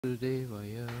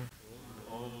Vasudevaya.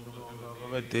 Om Namo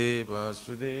Bhagavate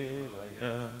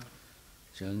Vasudevaya.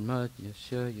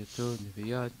 Janmadyasya yato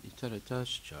niviyat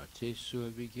itaratas chate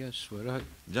suavigyaswarat.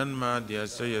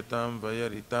 Janmadyasya yatam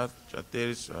vayaritat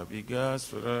chatir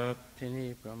swavigaswarat.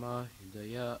 Tene brahma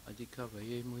hidaya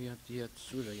adhikavaye muyatiyat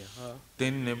surayaha.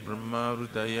 Tenne Brahma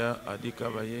Rudaya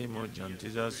Adhikavaye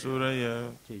Mojantiza Suraya.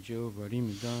 Tejo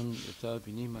varimidam yata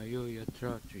vinimayo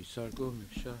yatra trisargo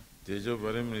misha. Tejo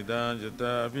Varimridan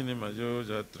Jata Abhinimayo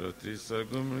Jatra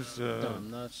Trisargumrisha.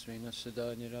 Damna svena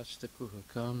sada nirasta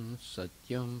kuhakam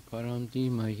satyam param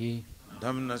dhimahi.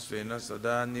 Dhamna Svena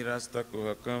Sada Nirasta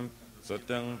Kuhakam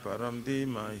Satyam Param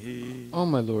Dhimahi. O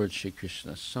my Lord Shri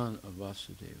Krishna, son of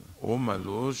Vasudeva. O my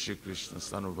Lord Shri Krishna,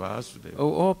 son of Vasudeva.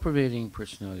 O all-pervading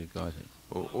personality of Godhead.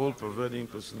 O all-pervading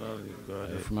personality of I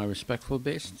Godhead. offer my respectful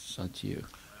obeisance unto you.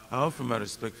 I offer my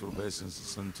respectful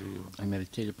obeisances unto you. I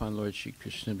meditate upon Lord Shri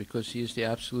Krishna because he is the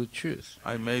absolute truth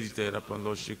I meditate upon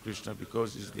Lord Shri Krishna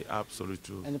because he is the absolute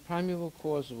truth and the primeval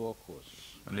cause of all causes,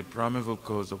 and the primeval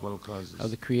cause of all causes,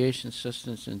 of the creation,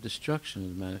 sustenance, and destruction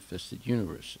of the manifested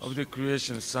universes. of the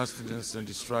creation, sustenance, and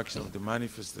destruction of the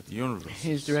manifested universe.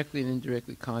 He is directly and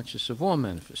indirectly conscious of all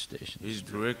manifestations. He is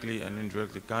directly and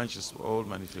indirectly conscious of all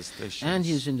manifestations. And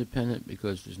he is independent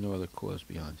because there is no other cause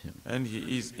beyond him. And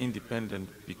he is independent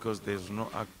because there is no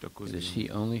actor cause. It is he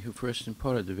only who first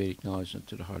imparted the Vedic knowledge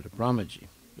into the heart of Brahmaji,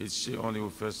 It's she only who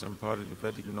first imparted the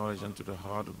Vedic knowledge unto the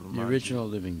heart of Brahma, the original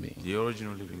living being. the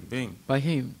original living being. By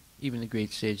him, even the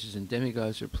great sages and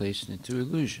demigods are placed into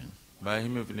illusion, By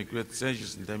him even the great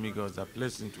sages and demigods are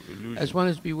placed into illusion. as one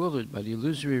is bewildered by the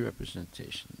illusory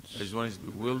representations As one is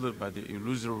bewildered by the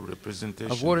illusory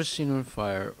representation of water seen on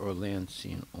fire or land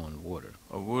seen on water.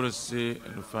 of water, sea,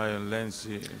 and fire, and land,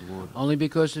 sea, and water. Only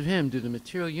because of him do the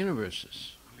material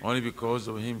universes, Only because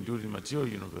of him do the material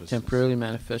universe, temporarily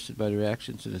manifested by the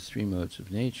reaction to the three modes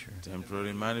of nature,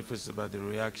 temporarily manifested by the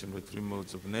reaction with three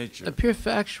modes of nature, appear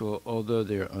factual although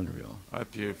they are unreal.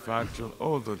 appear factual,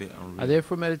 although they are I unreal.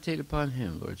 therefore meditate upon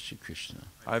him, Lord Shri Krishna,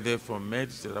 I therefore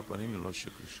meditate upon him, Lord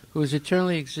Shri Krishna, who is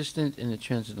eternally existent in the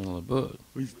transcendental abode,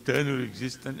 who is eternally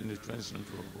existent in the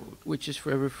transcendental world, which is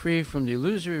forever free from the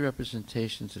illusory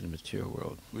representations of the material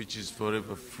world. which is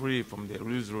forever free from the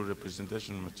illusory representation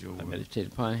of the material I world. meditate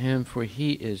upon him, for he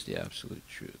is the absolute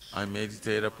truth. I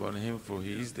meditate upon him, for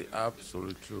he is the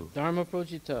absolute truth. Dharma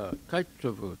projita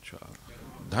kaitravatra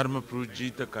Dharma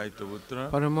Prujita Kaitavutra,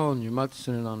 paramo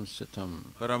nirmatsanam satam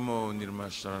Paramo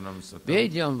Nirmasharanam Satam,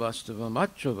 vedyam vastavam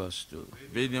atravastu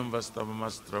Vedyam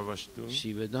Vastavamastravashtu,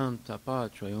 shivedam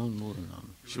tapatrayon muranam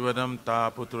Shivadam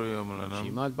Taputroyamulanam,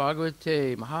 Srimad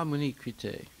Bhagavate Mahamuni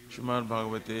Krite Srimad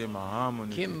Bhagavate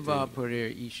Mahamuni Kim va parer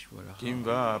Ishvara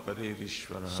Kimva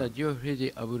Paririshvara, Sadyo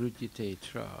Hridi Avarudite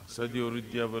Tra Sadyo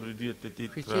Rudya Varudya Krite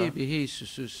Tetitra, Bihi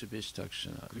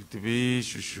Sususabhistakshana, Kritivi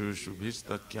Shushu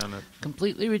Shubhistatkyanat,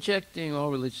 completely rejecting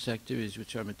all religious activities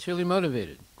which are materially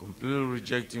motivated. completely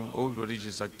rejecting all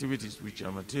religious activities which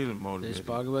are material This motivated.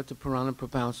 Bhagavata Purana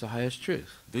propounds the highest truth,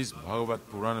 This Bhagavad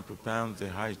Purana propounds the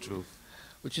high truth,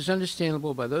 which is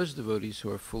understandable by those devotees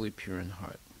who are fully pure in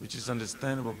heart. which is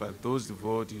understandable by those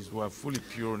devotees who are fully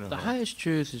pure in The heart. highest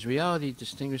truth is reality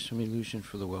distinguished from illusion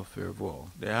for the welfare of all.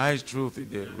 The highest truth is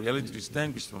the reality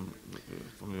distinguished from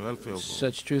the welfare of all.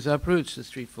 Such truth uproots the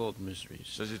threefold miseries.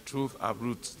 Such a truth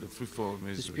uproots the threefold This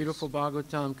miseries. beautiful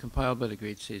Bhagavatam, compiled by the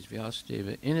great sage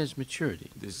Vyasadeva in his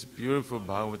maturity, This beautiful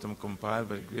Bhagavatam compiled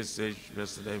by the great sage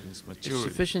Vyasadeva in its is maturity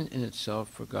sufficient in itself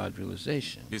for God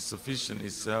realization. is sufficient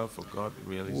itself for God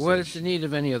realization. What is the need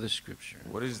of any other scripture?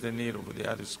 What is the need of the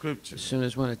other As scriptures? soon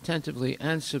as one attentively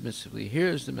and submissively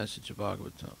hears the message of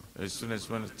Bhagavatam, As soon as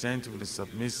one attentively,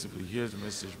 submissively hears the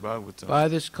message of Bhagavatam, by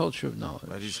this culture of by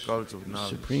knowledge, this culture of the knowledge,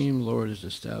 Supreme Lord is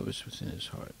established within his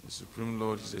heart. the Supreme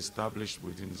Lord is established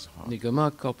within his heart.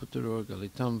 Nigama kalpataror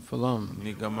galitam phalam,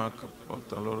 Nigama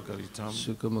Kapotalor Galitam,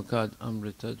 sukhamukad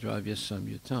amrita dravya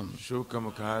samyutam,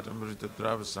 Shukamukhat Amrita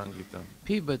Drava Sangitam,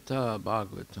 pibata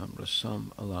Bhagavatam rasam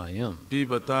alayam,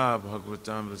 Pibata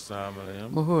Bhagavatam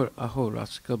Rasamarayam, muhur aho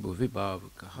rasika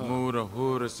bhuvibhavakaha. Mura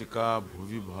Hura Sika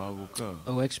Bhuvi Bhavuka.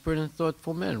 O expert and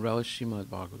thoughtful men, relish Srimad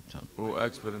Bhagavatam, O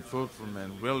expert and thoughtful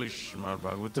man, relish Srimad the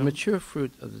Bhagavatam, mature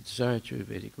fruit of the desire to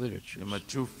Vedic literature. the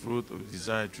mature fruit of the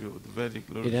desire tree of the Vedic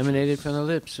It literature. emanated from the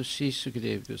lips of Sri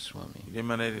Sukadeva Goswami. It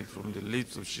emanated from the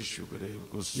lips of Shishukadeva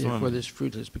Therefore, Goswami. this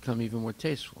fruit has become even more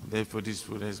tasteful. Therefore, this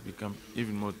fruit has become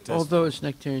even more tasteful. Although its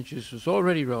nectarian juice was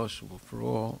already relishable for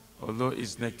all, Although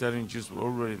its nectarine juice were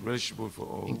already relishable for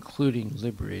all, including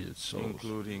liberated souls.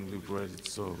 including liberated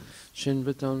souls.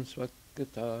 Shinvatam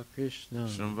Swakata Krishna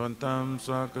Shrimvantam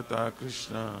Swakata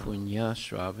Krishna Punya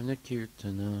Shravana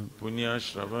Kirtanam Punya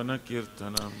Shravana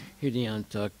Kirtanam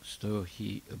Hridyantaksto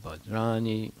hi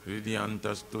Bhadrani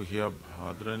Hridyantastu Hya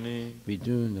Bhadrani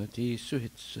Vidunati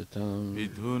Suhitsatam.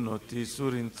 Vidhunoti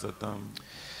Surinsatam.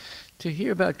 To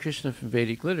hear about Krishna from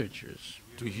Vedic literatures,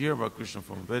 To hear about Krishna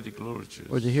from Vedic literatures,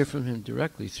 or to hear from him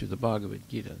directly through the Bhagavad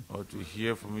Gita, or to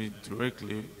hear from it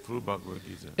directly through Bhagavad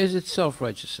Gita, is itself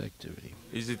righteous activity.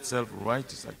 is itself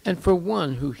righteous activity. And for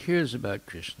one who hears about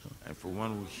Krishna, And for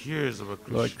one who hears about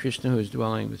Lord Krishna, Krishna, who is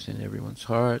dwelling within everyone's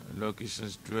heart, Lord Krishna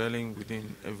is dwelling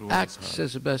within everyone's acts heart,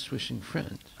 as a best wishing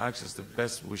friend, acts as the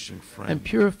best wishing friend, and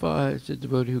purifies the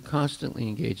devotee who constantly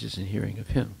engages in hearing of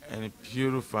him. and it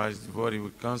purifies the devotee who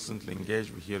constantly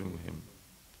engage with hearing with him.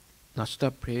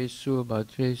 Nasta presu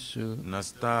bhadresu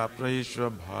Nasta Prayeshwa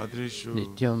Bhadrishu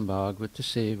nityam bhagavata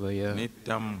sevaya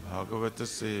Nityam Bhagavata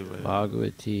Sevaya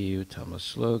bhagavati uttama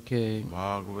sloke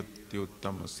Bhagavati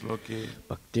Uttama Sloke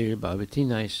bhaktir bhavati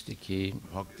naistiki.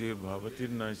 Bhaktir Bhavati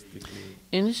Naistiki.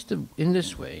 In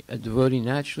this way, a devotee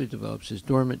naturally develops his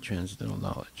dormant transcendental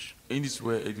knowledge. In this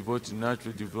way, a devotee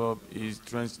naturally develops his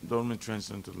dormant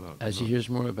transcendental love. As he hears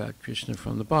more about Krishna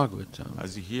from the Bhagavatam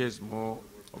As he hears more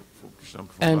of Krishna from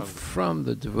and Bhagavad, from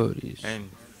the devotees, and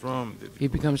from the he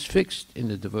devotees, becomes fixed in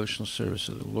the devotional service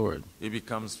of the Lord. he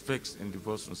becomes fixed in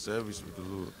devotional service with the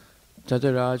Lord.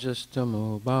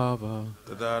 Tadarajastamo bhava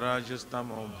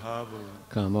Tadarajastamo bhava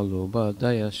kamaloba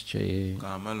dayaschaye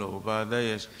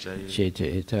Kamalobhadayaschaye cheta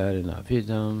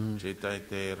etaranavidam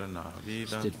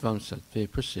Chaitaitaranavidam stitvam sattve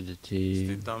prasidati.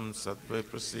 Stitam Sattva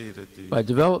Prasidati. By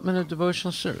development of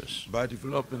devotional service, By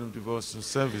development of devotional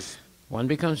service, one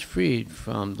becomes freed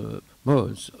from the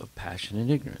modes of passion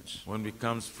and ignorance, one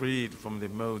becomes freed from the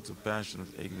modes of passion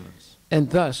of ignorance, and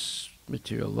thus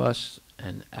material lust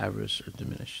and avarice are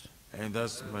diminished. and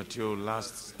thus material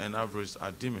lusts and avarice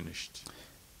are diminished.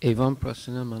 Evam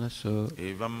prasana manaso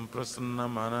Evam prasanna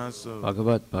manaso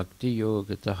bhagavat bhakti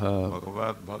yogataha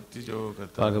Bhagavat Bhakti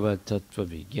Yogata bhagavat tattva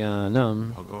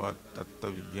vijnanam Bhagavat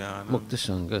Tattva Vijnanam mukta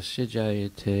sangasya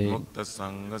jayate. Mukta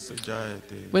Sangasa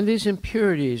Jayate. When these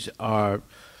impurities are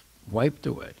wiped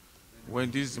away, When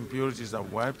these impurities are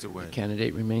wiped away, the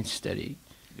candidate remains steady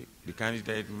the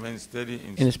candidate remains steady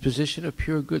in his position of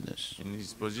pure goodness in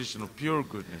his position of pure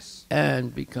goodness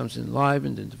and becomes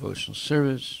enlivened in devotional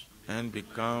service and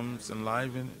becomes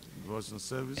enlivened in devotional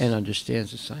service and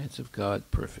understands the science of God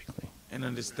perfectly. and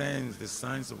understands the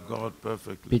science of God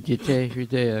perfectly. Vidyate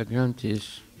hridaya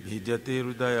grantis Vidyate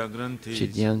Hridaya Granthis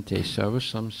chidyante sarva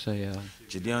samsaya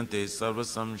Chidyante Sarva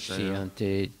Samshaya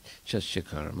siyante chasya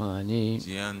karmani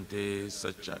Jyante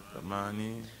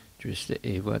Sachakramani drista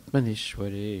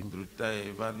evatmanishware. Druta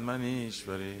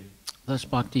Evadmanishvare. Thus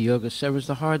bhakti yoga severs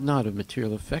the hard knot of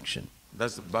material affection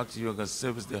Thus Bhakti Yoga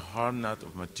serves the hard knot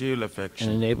of material and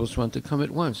affection enables one to come at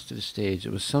once to the stage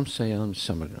of a samsayam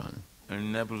samagran, and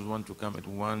enables one to come at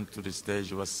one to the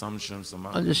stage of assumption,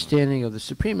 samadhi, understanding of the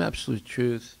supreme absolute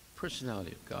truth,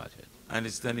 personality of Godhead.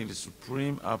 understanding the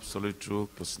supreme absolute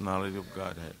truth, personality of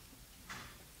Godhead.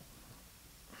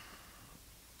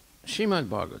 Srimad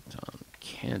Bhagvatam,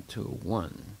 Canto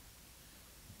 1,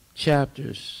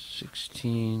 Chapter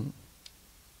 16,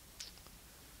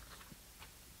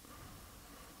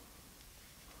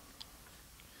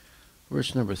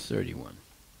 verse number 31.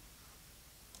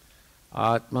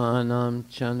 Atmanam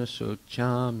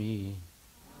chanasochami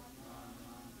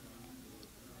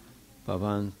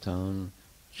bhavantam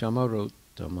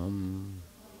chamarottamam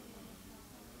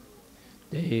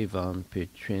devam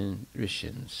pitrin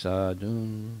rishin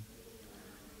sadhun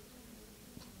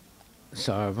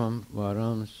sarvam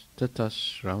varam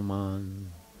tatasraman.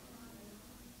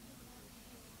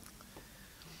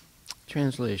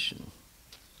 Translation.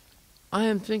 I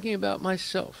am thinking about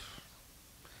myself,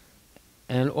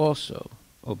 and also,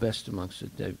 O best amongst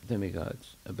the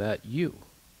demigods, about you,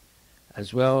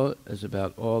 as well as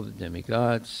about all the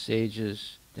demigods,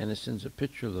 sages, denizens of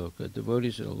Pitraloka,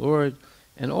 devotees of the Lord,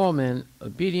 and all men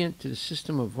obedient to the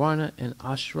system of Varna and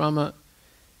Ashrama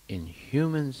in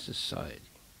human society.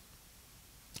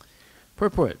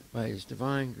 Purport by His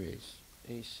Divine Grace,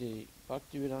 A.C.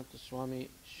 Bhaktivedanta Swami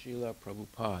Srila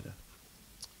Prabhupada.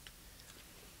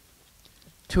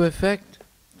 To effect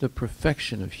the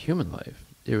perfection of human life,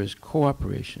 there is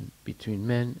cooperation between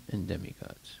men and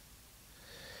demigods.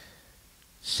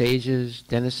 Sages,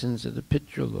 denizens of the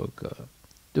Pitraloka,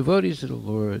 devotees of the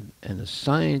Lord, and the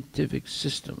scientific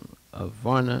system of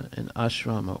Varna and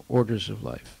Ashrama orders of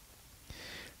life.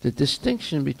 The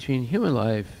distinction between human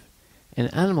life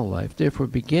and animal life therefore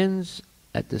begins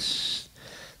at the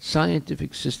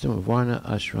scientific system of Varna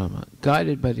Ashrama,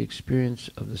 guided by the experience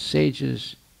of the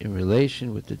sages in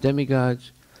relation with the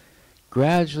demigods,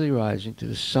 gradually rising to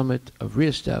the summit of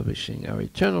reestablishing our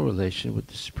eternal relation with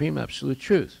the Supreme Absolute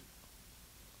Truth.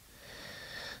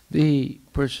 The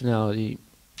personality,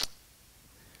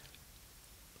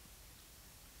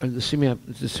 or the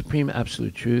Supreme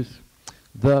Absolute Truth,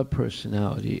 the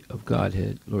personality of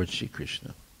Godhead, Lord Sri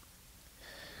Krishna.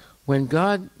 When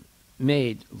God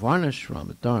made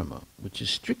Varnashrama Dharma, which is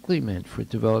strictly meant for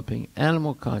developing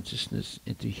animal consciousness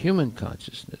into human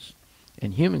consciousness,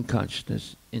 and human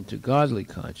consciousness into godly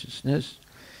consciousness,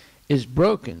 is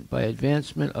broken by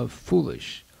advancement of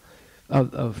foolishness,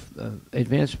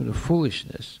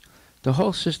 the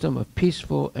whole system of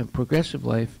peaceful and progressive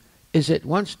life is at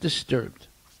once disturbed.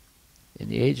 In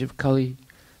the age of Kali,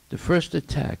 the first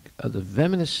attack of the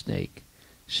venomous snake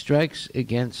strikes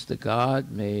against the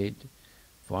God-made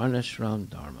Varnashram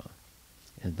Dharma,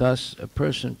 and thus a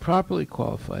person properly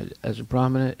qualified as a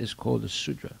Brahmana is called a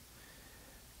Sudra,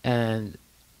 and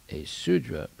a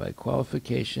Sudra by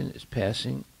qualification is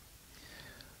passing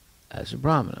as a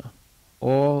Brahmana,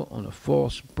 all on a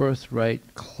false birthright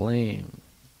claim.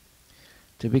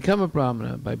 To become a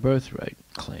Brahmana by birthright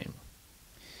claim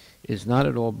is not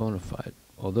at all bona fide,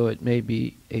 although it may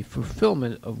be a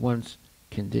fulfillment of one's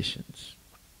conditions.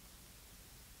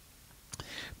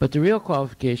 But the real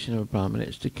qualification of a Brahmana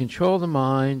is to control the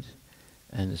mind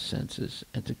and the senses,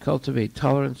 and to cultivate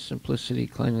tolerance, simplicity,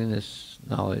 cleanliness,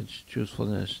 knowledge,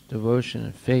 truthfulness, devotion,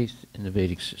 and faith in the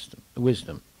Vedic system,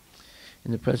 wisdom.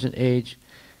 In the present age,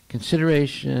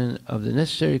 consideration of the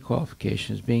necessary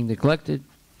qualifications is being neglected,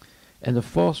 and the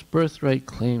false birthright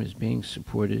claim is being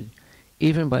supported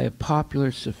even by a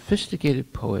popular,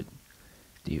 sophisticated poet,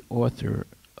 the author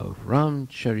of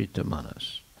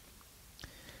Ramcharitamanas.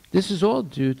 This is all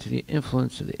due to the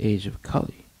influence of the age of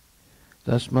Kali.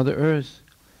 Thus Mother Earth,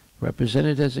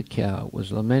 represented as a cow,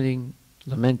 was lamenting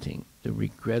the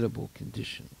regrettable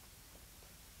condition.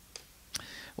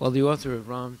 Well, the author of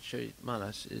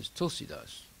Ramcharitamanas is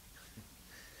Tulsidas.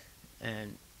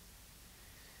 And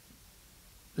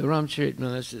the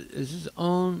Ramcharitamanas is his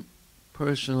own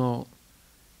personal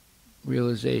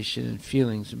realization and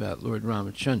feelings about Lord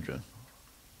Ramachandra.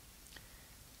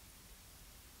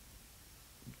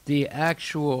 The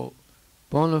actual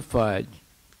bona fide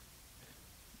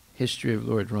history of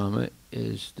Lord Rama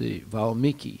is the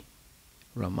Valmiki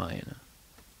Ramayana.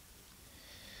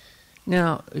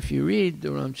 Now, if you read the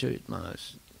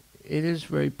Ramcharitamanas, it is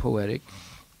very poetic.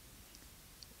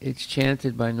 It's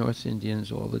chanted by North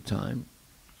Indians all the time.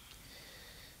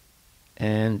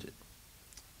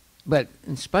 But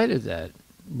in spite of that,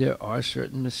 there are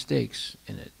certain mistakes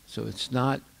in it. So it's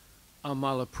not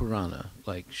Amala Purana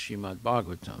like Srimad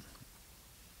Bhagvatam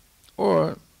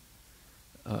or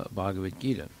Bhagavad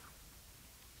Gita.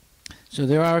 So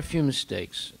there are a few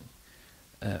mistakes.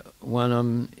 One of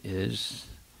them is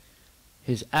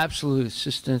his absolute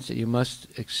insistence that you must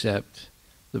accept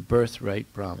the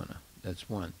birthright Brahmana. That's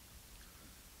one.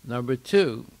 Number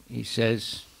two, he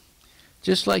says,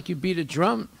 just like you beat a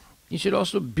drum, you should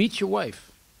also beat your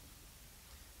wife.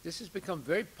 This has become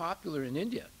very popular in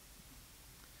India.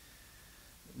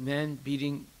 Men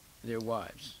beating their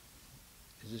wives.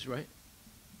 Is this right?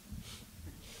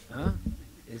 Huh?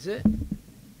 Is it?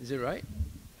 Is it right?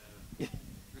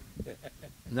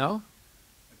 No?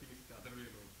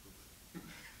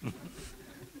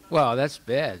 Well, that's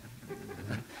bad.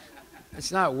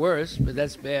 It's not worse, but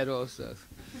that's bad also.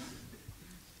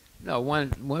 No,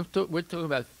 we're talking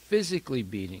about physically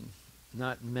beating,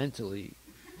 not mentally,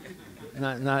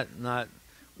 not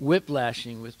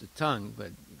whiplashing with the tongue,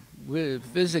 but we're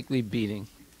physically beating.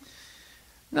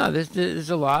 No, there's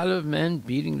a lot of men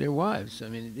beating their wives. I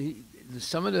mean,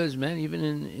 some of those men, even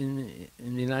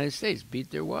in the United States,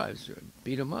 beat their wives or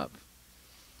beat them up.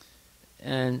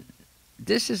 And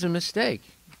this is a mistake.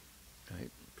 Right?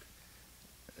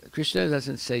 Krishna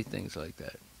doesn't say things like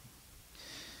that.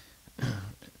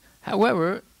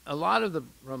 However, a lot of the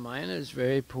Ramayana is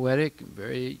very poetic,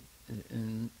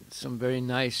 and some very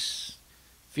nice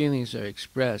feelings are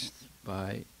expressed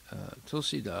by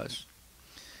Tulsidas.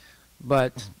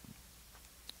 But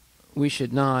we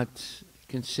should not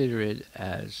consider it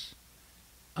as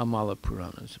Amala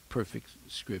Purana, as a perfect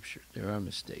scripture. There are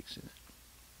mistakes in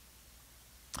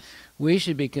it. We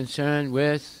should be concerned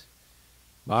with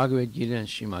Bhagavad Gita and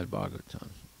Srimad Bhagavatam.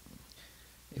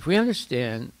 If we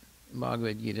understand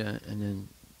Bhagavad Gita and then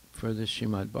further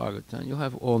Srimad Bhagavatam, you'll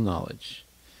have all knowledge.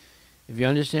 If you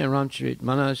understand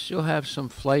Ramcharitamanas, you'll have some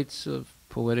flights of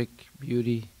poetic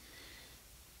beauty,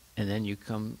 and then you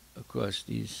come across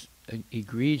these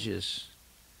egregious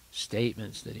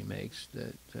statements that he makes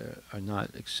that are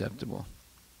not acceptable.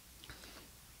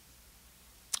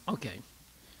 Okay.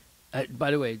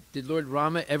 By the way, did Lord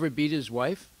Rama ever beat his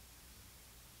wife?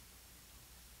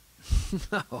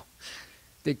 No.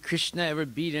 Did Krishna ever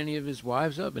beat any of his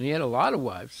wives up? And he had a lot of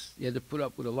wives. He had to put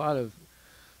up with a lot of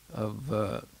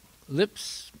lip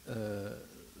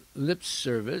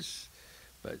service,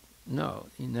 but no,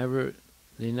 they never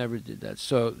did that.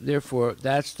 So therefore,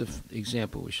 that's the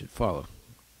example we should follow.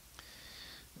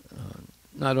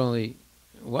 Not only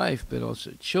wife, but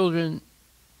also children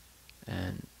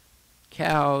and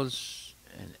cows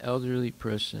and elderly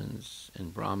persons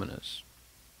and brahmanas.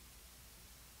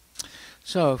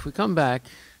 So if we come back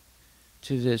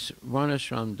to this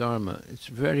Varnashram Dharma, it's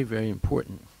very, very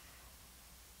important. In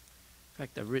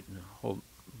fact, I've written a whole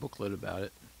booklet about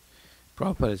it.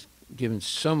 Prabhupada has given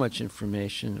so much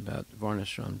information about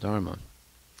Varnashram Dharma.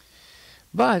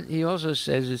 But he also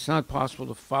says it's not possible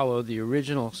to follow the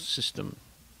original system.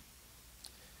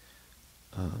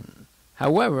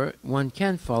 However, one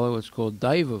can follow what's called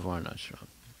Daiva Varnashram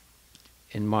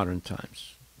in modern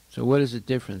times. So what is the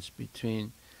difference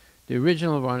between the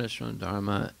original Varnashram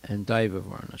Dharma and Daiva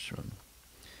Varnashram?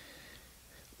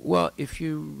 Well, if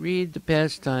you read the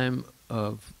pastime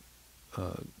of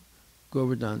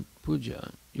Govardhan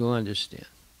Puja, you'll understand.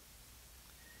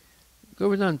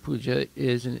 Govardhan Puja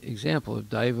is an example of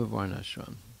Daiva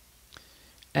Varnashram.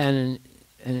 And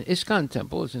an ISKCON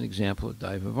temple is an example of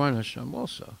Daiva Varnashram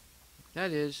also.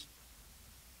 That is,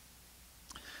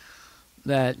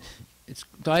 that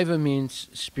Daiva means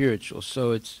spiritual,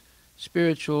 so it's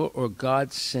spiritual or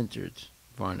God-centered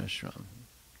Varnashram.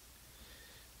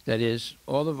 That is,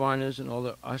 all the Varnas and all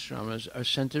the ashramas are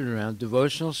centered around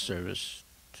devotional service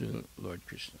to Lord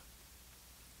Krishna.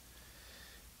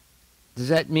 Does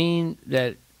that mean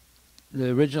that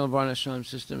the original Varnashram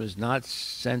system is not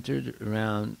centered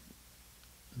around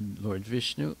Lord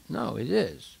Vishnu? No, it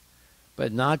is,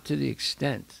 but not to the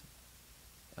extent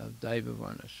of Daiva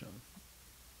Varnashram.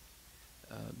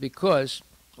 Because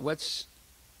what's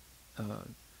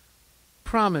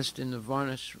promised in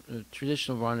the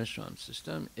traditional Varnashram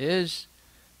system is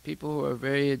people who are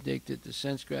very addicted to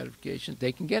sense gratification,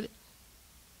 they can get it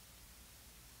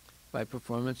by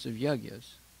performance of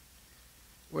yagyas.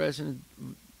 Whereas in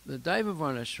the Daiva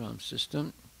Varnashram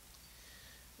system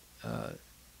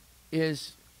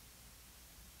is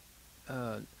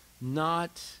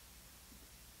not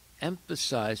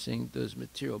emphasizing those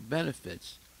material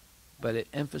benefits, but it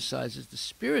emphasizes the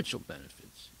spiritual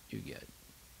benefits you get,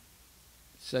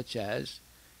 such as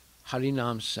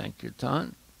Harinam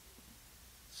Sankirtan,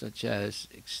 such as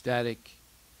ecstatic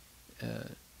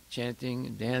chanting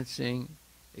and dancing,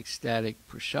 ecstatic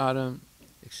prasadam,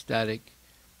 ecstatic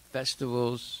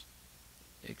festivals,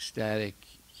 ecstatic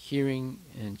hearing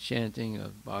and chanting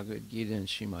of Bhagavad Gita and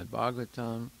Srimad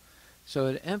Bhagvatam. So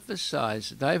it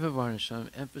emphasizes, Daiva Varnashram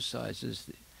emphasizes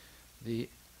the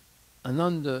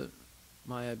Ananda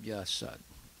Maya Vyasad,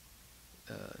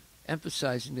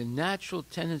 emphasizing the natural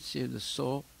tendency of the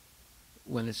soul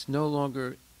when it's no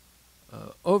longer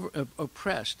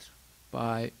oppressed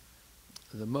by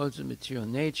the modes of material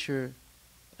nature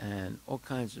and all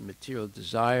kinds of material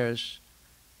desires.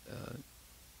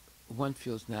 One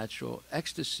feels natural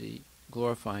ecstasy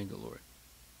glorifying the Lord.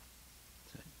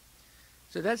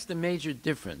 So that's the major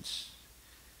difference.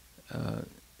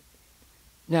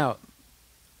 Now,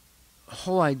 the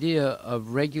whole idea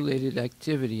of regulated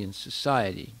activity in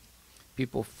society,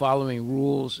 people following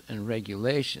rules and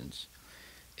regulations,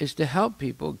 is to help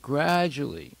people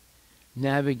gradually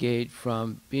navigate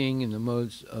from being in the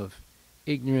modes of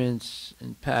ignorance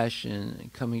and passion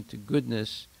and coming to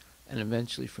goodness, and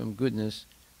eventually from goodness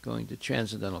going to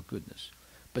transcendental goodness.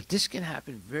 But this can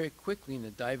happen very quickly in the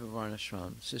Daiva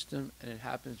Varnashram system, and it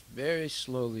happens very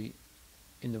slowly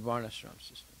in the Varnashram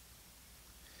system.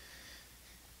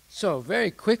 So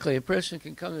very quickly a person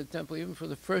can come to the temple even for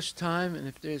the first time, and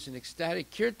if there's an ecstatic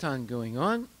kirtan going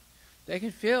on, they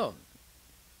can feel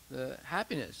the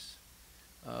happiness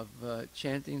of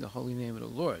chanting the holy name of the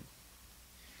Lord.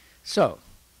 So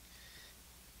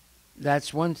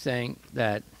that's one thing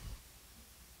that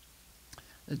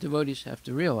the devotees have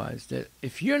to realize, that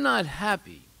if you're not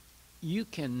happy, you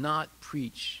cannot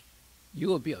preach. You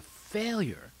will be a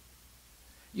failure.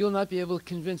 You will not be able to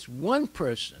convince one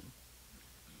person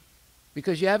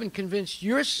because you haven't convinced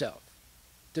yourself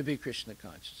to be Krishna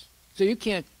conscious. So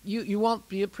you won't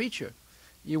be a preacher.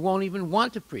 You won't even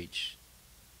want to preach.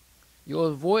 You'll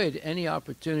avoid any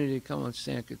opportunity to come on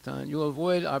Sankirtan. You'll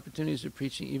avoid opportunities of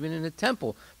preaching even in the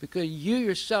temple because you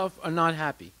yourself are not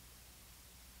happy.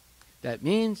 That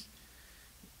means,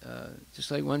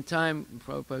 just like one time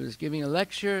Prabhupada was giving a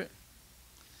lecture,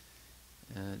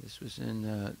 this was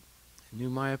in New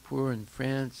Mayapur in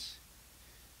France,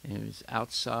 And it was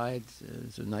outside. It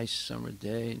was a nice summer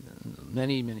day. And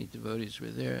many, many devotees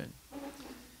were there.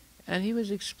 And he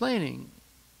was explaining,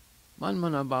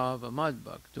 Manmanabhava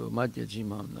madbhakto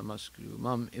madhyajimam namaskru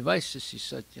mam evaisasi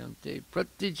satyam te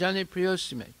pratijane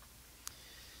priyosime.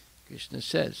 Krishna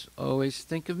says, always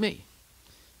think of me.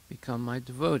 Become my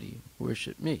devotee.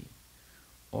 Worship me.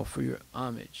 Offer your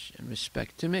homage and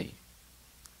respect to me.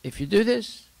 If you do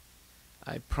this,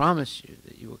 I promise you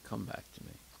that you will come back to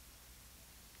me.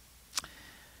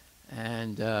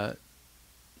 And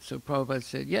so Prabhupada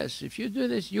said, yes, if you do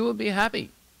this, you will be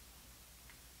happy.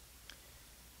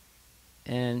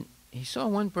 And he saw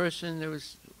one person that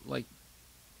was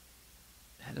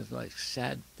had a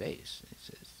sad face. He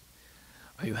says,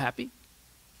 are you happy?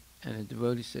 And the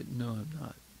devotee said, no, I'm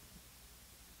not.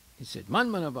 He said,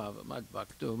 Manmanabhava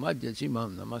madbhakto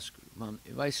madhyajimam namaskru mam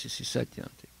evaisasi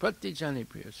satyante pratijane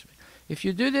priyosme. If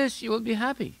you do this, you will be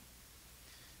happy.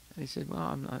 And he said, well,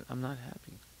 I'm not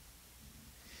happy.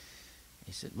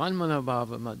 He said,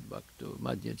 Manmanabhava madbhakto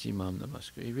madhyajimam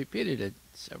namaskru. He repeated it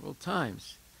several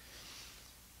times.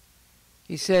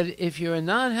 He said, if you're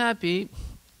not happy,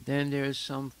 then there's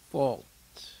some fault.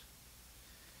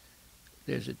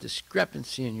 There's a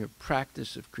discrepancy in your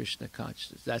practice of Krishna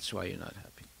consciousness. That's why you're not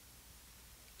happy.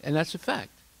 And that's a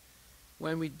fact.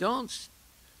 When we don't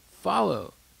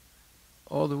follow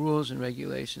all the rules and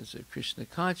regulations of Krishna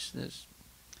consciousness,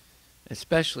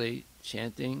 especially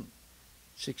chanting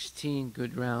 16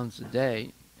 good rounds a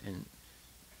day and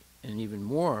even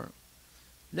more,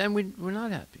 then we're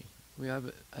not happy. We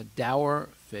have a dour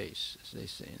face, as they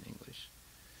say in English.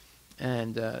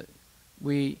 And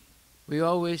we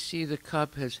always see the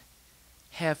cup as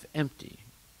half empty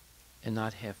and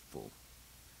not half full.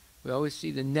 We always see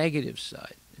the negative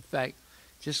side. In fact,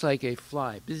 just like a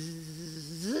fly,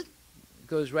 bzzz, it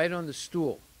goes right on the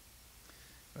stool,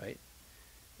 right?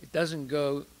 It doesn't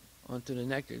go onto the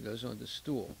nectar, it goes on the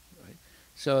stool, right?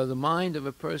 So the mind of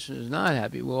a person who's not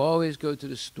happy will always go to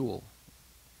the stool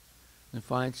and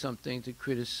find something to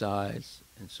criticize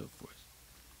and so forth.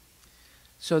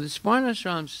 So the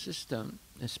Varnashram system,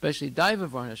 especially Daiva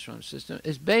Varnashram system,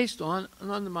 is based on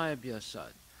Anandamaya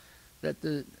Abhyasad, that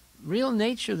the real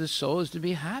nature of the soul is to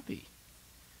be happy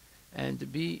and to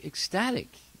be ecstatic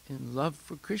in love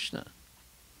for Krishna.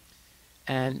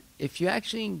 And if you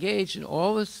actually engage in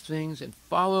all these things and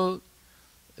follow,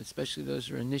 especially those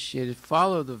who are initiated,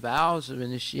 follow the vows of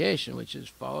initiation, which is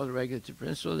follow the regulative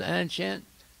principles and chant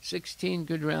 16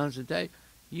 good rounds a day,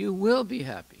 you will be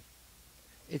happy.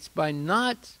 It's by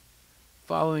not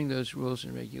following those rules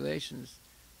and regulations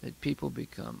that people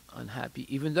become unhappy,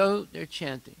 even though they're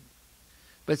chanting.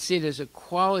 But see, there's a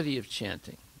quality of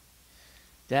chanting.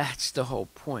 That's the whole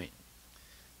point.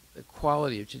 The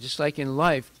quality of, just like in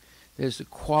life, there's the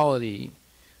quality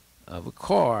of a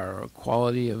car, or a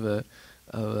quality of a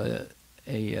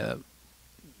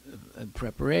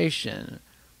preparation,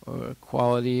 or a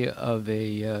quality of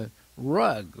a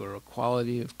rug, or a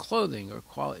quality of clothing, or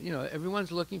quality.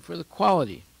 Everyone's looking for the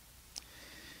quality.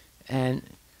 And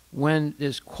when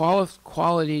there's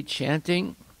quality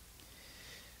chanting,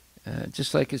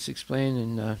 just like it's explained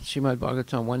in Srimad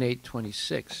Bhagvatam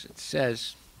 1.8.26, it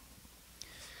says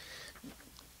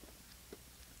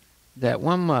that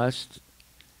one must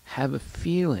have a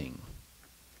feeling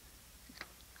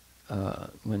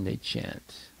when they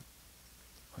chant.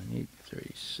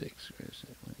 1.8.36, where is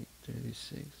it?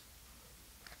 1.8.36.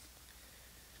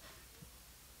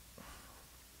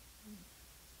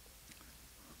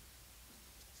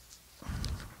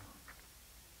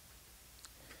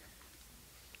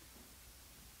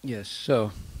 Yes,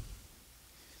 so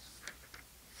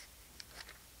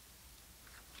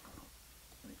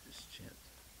let me just chant.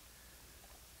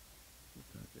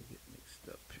 Sometimes I get mixed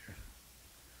up here.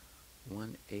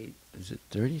 1.8, is it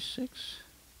 36?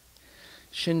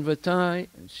 Shinvatai,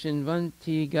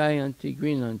 Shinvanti Gayanti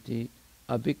Grinanti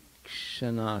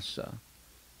Abhikshanasa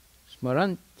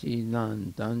Smaranti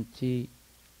Nandanti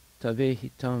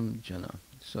Tavehitam Jana.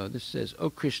 So this says,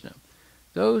 O Krishna,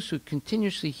 those who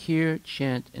continuously hear,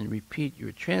 chant, and repeat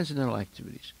your transcendental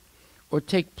activities, or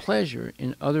take pleasure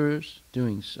in others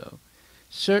doing so,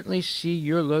 certainly see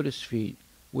your lotus feet,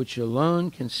 which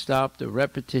alone can stop the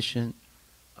repetition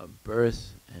of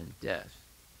birth and death.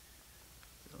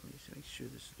 So let me just make sure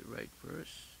this is the right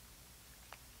verse.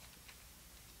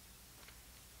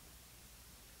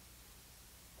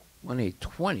 One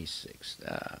 826.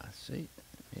 See,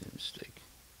 I made a mistake.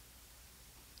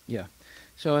 Yeah.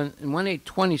 So in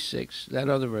 1.8.26, that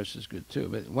other verse is good too,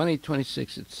 but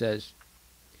 1.8.26 it says,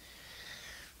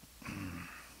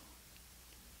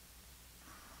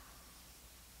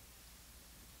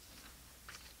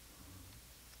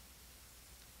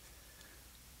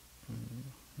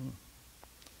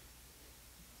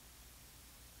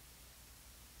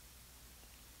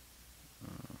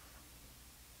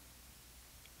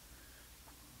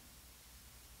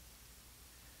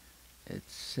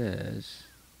 says,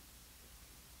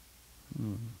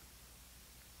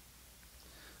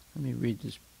 let me read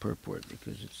this purport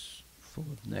because it's full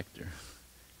of nectar.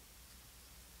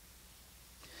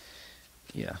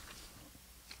 Yeah.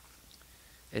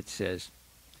 It says,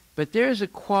 but there is a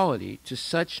quality to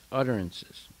such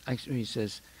utterances. Actually, he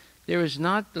says, there is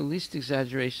not the least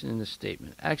exaggeration in the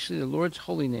statement. Actually, the Lord's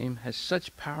holy name has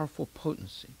such powerful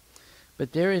potency.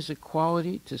 But there is a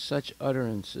quality to such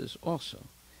utterances also.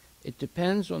 It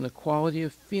depends on the quality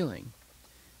of feeling.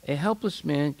 A helpless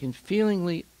man can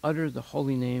feelingly utter the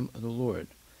holy name of the Lord,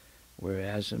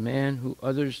 whereas a man who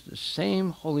utters the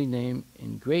same holy name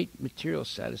in great material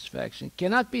satisfaction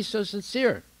cannot be so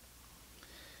sincere.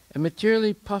 A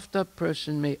materially puffed up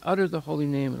person may utter the holy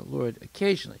name of the Lord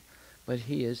occasionally, but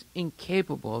he is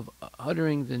incapable of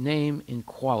uttering the name in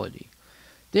quality.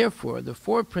 Therefore, the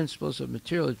four principles of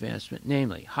material advancement,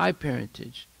 namely high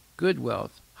parentage, good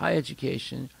wealth, high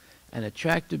education, and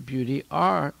attractive beauty,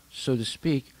 are, so to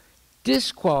speak,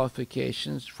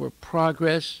 disqualifications for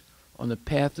progress on the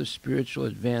path of spiritual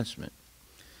advancement.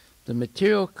 The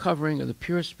material covering of the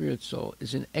pure spirit soul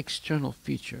is an external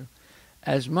feature,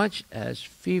 as much as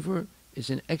fever is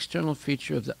an external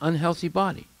feature of the unhealthy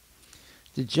body.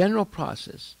 The general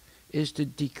process is to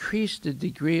decrease the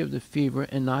degree of the fever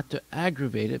and not to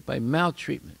aggravate it by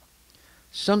maltreatment.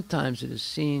 Sometimes it is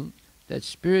seen that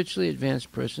spiritually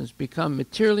advanced persons become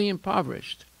materially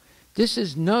impoverished. This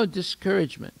is no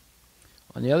discouragement.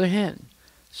 On the other hand,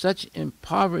 such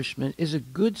impoverishment is a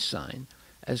good sign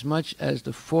as much as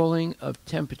the falling of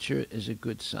temperature is a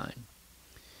good sign.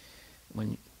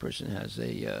 When a person has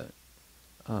a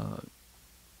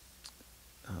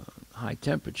high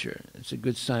temperature, it's a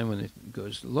good sign when it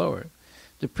goes lower.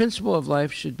 The principle of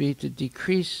life should be to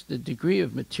decrease the degree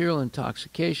of material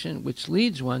intoxication, which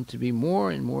leads one to be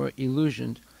more and more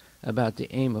illusioned about the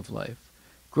aim of life.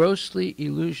 Grossly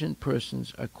illusioned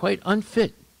persons are quite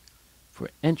unfit for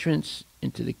entrance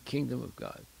into the kingdom of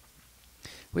God.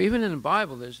 Well, even in the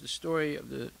Bible, there's the story of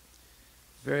the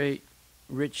very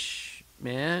rich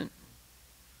man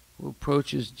who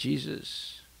approaches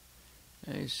Jesus.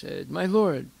 And he said, "My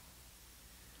Lord,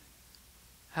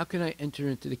 how can I enter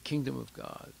into the kingdom of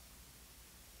God?"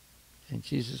 And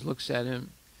Jesus looks at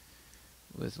him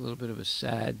with a little bit of a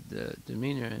sad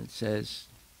demeanor and says,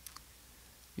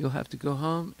 "You'll have to go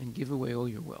home and give away all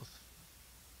your wealth."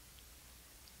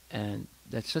 And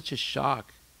that's such a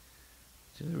shock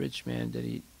to the rich man that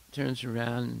he turns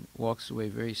around and walks away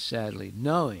very sadly,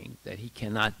 knowing that he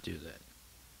cannot do that.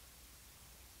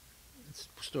 It's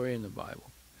a story in the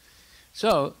Bible.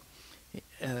 So,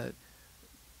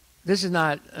 this is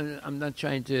not, I'm not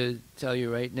trying to tell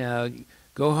you right now,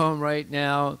 go home right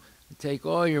now, take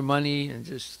all your money and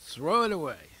just throw it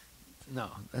away.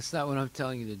 No, that's not what I'm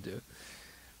telling you to do.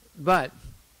 But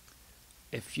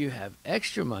if you have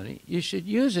extra money, you should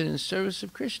use it in service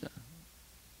of Krishna.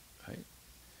 Right?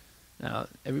 Now,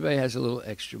 everybody has a little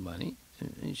extra money,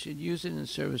 and you should use it in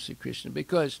service of Krishna,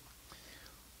 because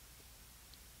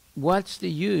what's the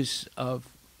use of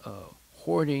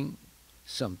hoarding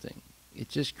something? It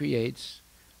just creates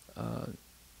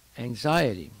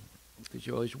anxiety, because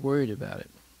you're always worried about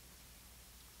it.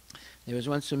 There was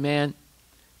once a man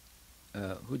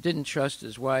who didn't trust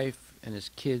his wife and his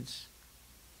kids,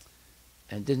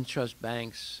 and didn't trust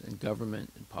banks and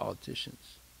government and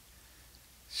politicians.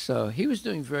 So he was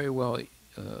doing very well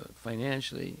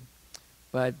financially,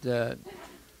 but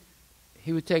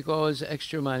he would take all his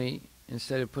extra money,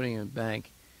 instead of putting it in a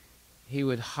bank, he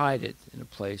would hide it in a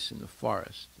place in the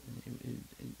forest. And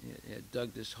he had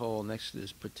dug this hole next to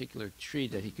this particular tree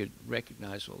that he could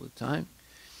recognize all the time.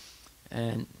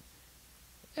 And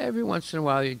every once in a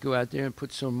while he'd go out there and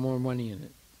put some more money in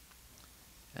it.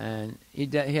 And he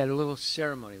had a little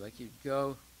ceremony, like he'd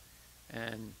go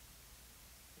and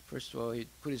first of all he'd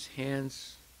put his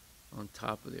hands on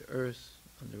top of the earth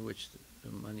under which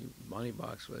the money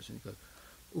box was, and he'd go,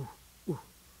 ooh, ooh,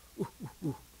 ooh,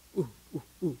 ooh, ooh, ooh,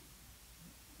 ooh.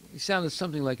 He sounded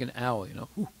something like an owl, you know,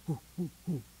 ooh, ooh, ooh,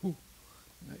 ooh, ooh.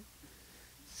 Right?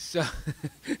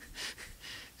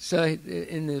 So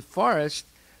in the forest,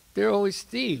 there are always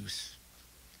thieves.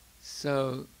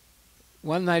 So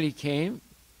one night he came,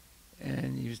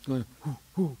 and he was going, hoo,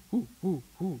 hoo, hoo, hoo,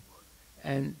 hoo.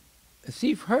 And a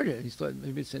thief heard it. He thought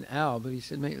maybe it's an owl, but he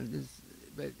said,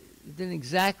 but it didn't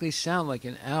exactly sound like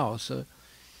an owl. So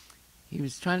he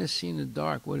was trying to see in the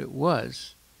dark what it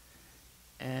was.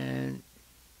 And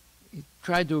he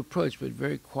tried to approach, but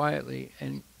very quietly.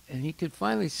 And he could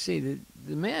finally see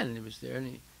the man who was there. And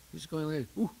he was going like,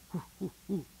 ooh, ooh, ooh,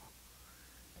 ooh.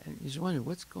 And he's wondering,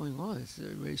 what's going on? It's a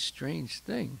very strange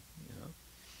thing, you know.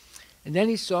 And then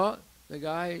he saw the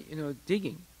guy,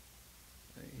 digging.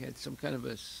 He had some kind of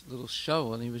a little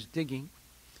shovel, and he was digging.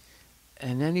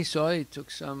 And then he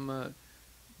took some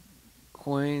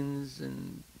coins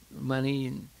and money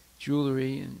and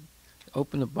jewelry and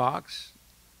opened a box,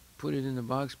 put it in the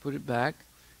box, put it back,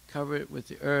 cover it with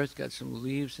the earth, got some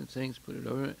leaves and things, put it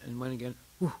over it, and went again.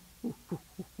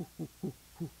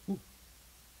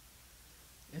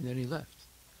 And then he left.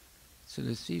 So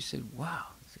the thief said, wow,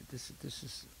 this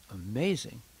is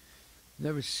amazing.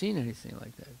 Never seen anything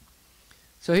like that.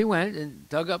 So he went and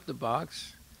dug up the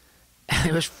box, and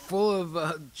it was full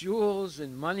of jewels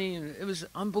and money, and it was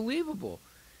unbelievable.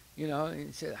 And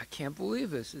he said, I can't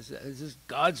believe this. This is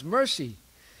God's mercy.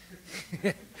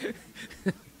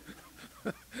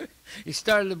 He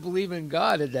started to believe in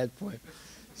God at that point.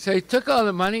 So he took all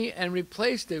the money and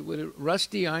replaced it with a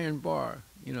rusty iron bar,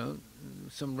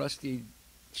 some rusty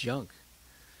junk.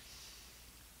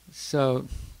 So,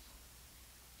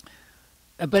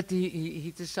 but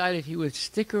he decided he would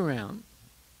stick around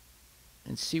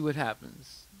and see what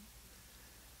happens.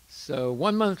 So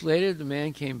 1 month later, the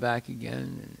man came back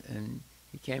again, and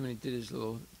he came and he did his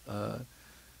little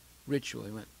ritual.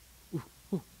 He went, ooh,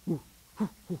 ooh, ooh, ooh,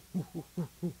 ooh, ooh, ooh,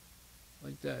 ooh,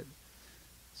 like that.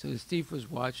 So the thief was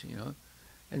watching,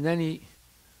 and then he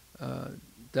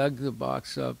dug the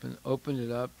box up and opened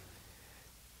it up.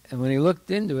 And when he looked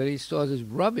into it, he saw this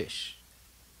rubbish.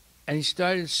 And he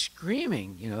started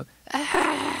screaming,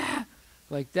 ah!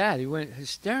 Like that. He went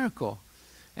hysterical.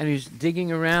 And he was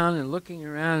digging around and looking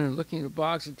at the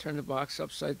box and turned the box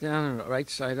upside down and right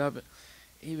side up.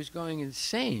 He was going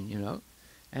insane,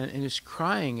 and he was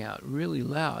crying out really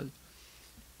loud.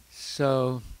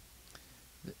 So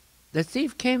the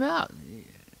thief came out.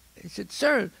 He said,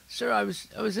 Sir, I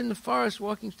was in the forest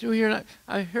walking through here, and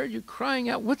I heard you crying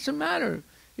out. What's the matter?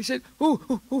 He said,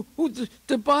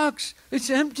 the box, it's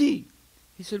empty.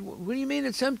 He said, what do you mean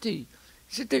it's empty?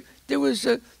 He said, there was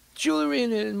jewelry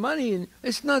in it and money, and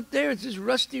it's not there. It's this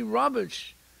rusty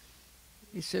rubbish.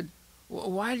 He said,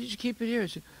 well, why did you keep it here? He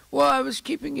said, well, I was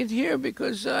keeping it here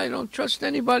because I don't trust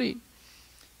anybody.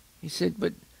 He said,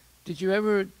 but did you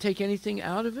ever take anything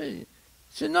out of it? He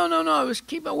said, no, I was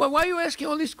keeping. Why are you asking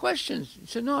all these questions? He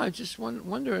said, no, I just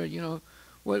wonder,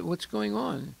 what's going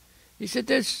on. He said,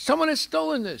 someone has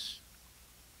stolen this.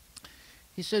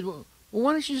 He said, well,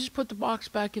 why don't you just put the box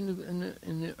back in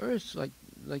the earth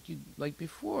like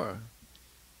before?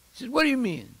 He said, what do you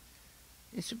mean?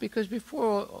 He said, because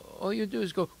before all you do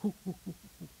is go hoo, hoo, hoo,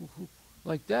 hoo, hoo, hoo,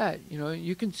 like that.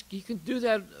 You can do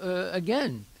that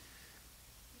again.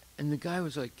 And the guy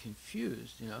was like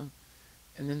confused,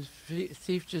 And then the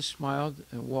thief just smiled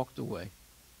and walked away.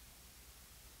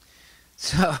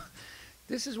 So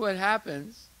this is what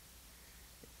happens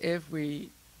if we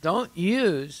don't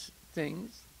use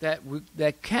things that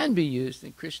can be used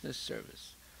in Krishna's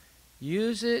service.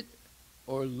 Use it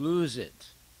or lose it.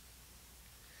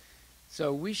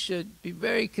 So we should be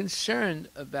very concerned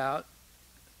about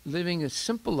living a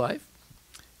simple life.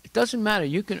 It doesn't matter.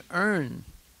 You can earn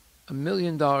 $1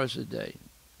 million a day.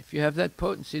 If you have that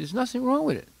potency, there's nothing wrong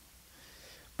with it.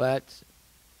 But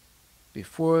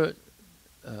before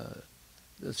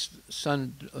the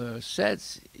sun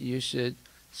sets, you should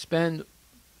spend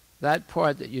that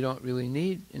part that you don't really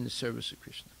need in the service of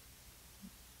Krishna.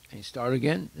 And you start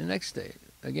again the next day.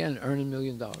 Again, earn $1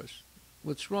 million.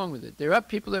 What's wrong with it? There are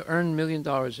people that earn $1 million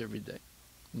every day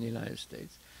in the United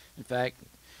States. In fact,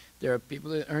 there are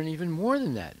people that earn even more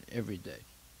than that every day.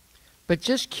 But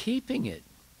just keeping it.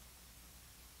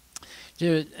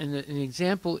 And an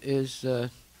example is this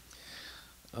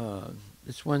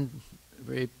one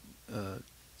very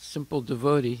simple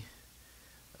devotee.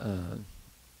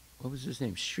 What was his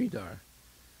name? Sridhar.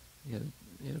 He had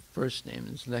a first name,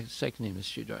 and his second name is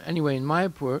Sridhar. Anyway, in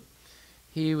Mayapur,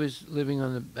 he was living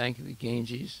on the bank of the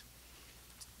Ganges,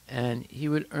 and he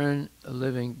would earn a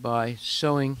living by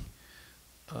sewing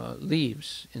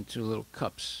leaves into little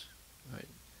cups. Right?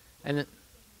 And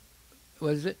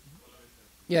what is it?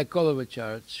 Yeah,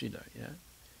 Kolavachara Sridhar, yeah.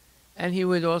 And he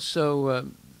would also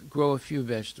grow a few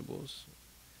vegetables.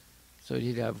 So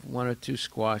he'd have 1 or 2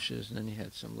 squashes, and then he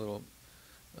had some little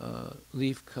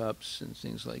leaf cups and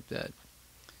things like that.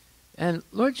 And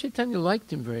Lord Chaitanya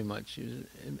liked him very much.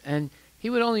 And he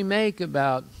would only make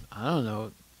about,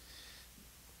 1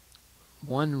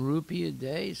 rupee a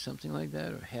day, something like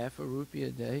that, or half a rupee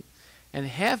a day. And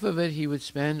half of it he would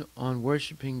spend on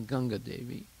worshipping Ganga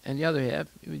Devi, and the other half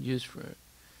he would use for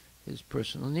his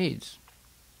personal needs.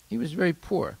 He was very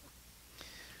poor.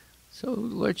 So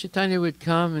Lord Chaitanya would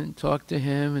come and talk to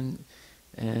him,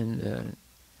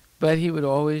 but he would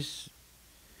always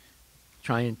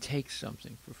try and take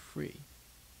something for free.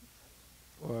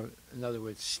 or in other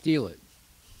words, steal it.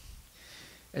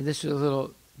 And this was a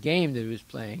little game that he was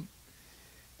playing.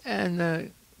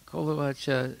 And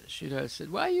Kolovach Sridhar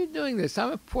said, "Why are you doing this?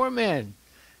 I'm a poor man,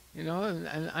 you know,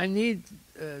 and I need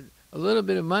a little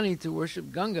bit of money to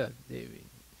worship Ganga Devi."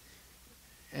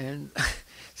 And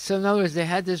so in other words, they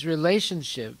had this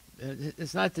relationship.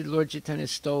 It's not that Lord Chaitanya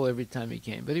stole every time he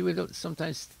came, but he would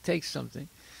sometimes take something.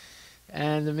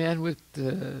 And the man would,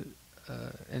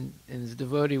 and his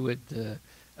devotee would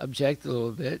object a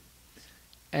little bit.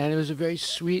 And it was a very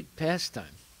sweet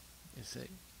pastime, you see.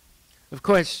 Of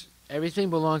course, everything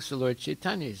belongs to Lord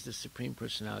Chaitanya. He's the Supreme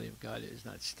Personality of God. He's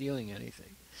not stealing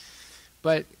anything.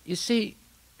 But you see,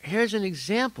 here's an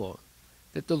example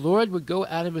that the Lord would go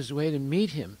out of his way to meet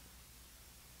him.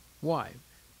 Why?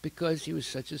 Because he was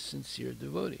such a sincere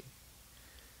devotee.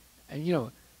 And you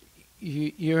know,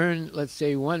 you earn, let's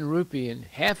say, 1 rupee, and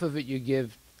half of it you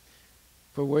give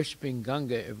for worshiping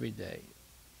Ganga every day.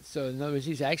 So in other words,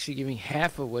 he's actually giving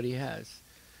half of what he has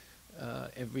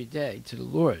every day to the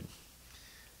Lord.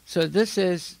 So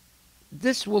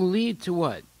this will lead to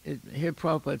what? Here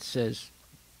Prabhupada says,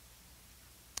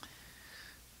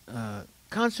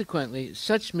 consequently,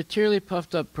 such materially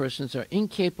puffed up persons are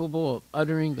incapable of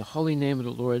uttering the holy name of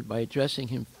the Lord by addressing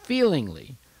him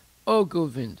feelingly, O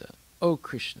Govinda, O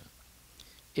Krishna.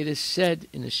 It is said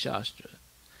in the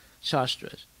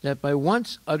Shastras that by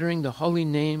once uttering the holy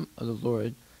name of the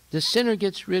Lord, the sinner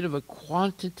gets rid of a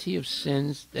quantity of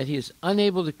sins that he is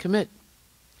unable to commit.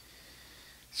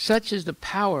 Such is the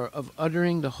power of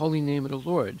uttering the holy name of the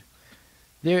Lord.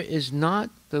 There is not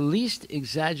the least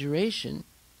exaggeration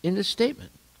in the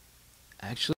statement.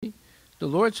 Actually, the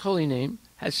Lord's holy name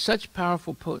has such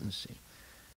powerful potency,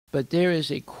 but there is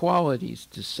a quality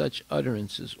to such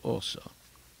utterances also.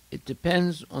 It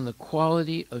depends on the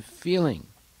quality of feeling.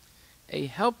 A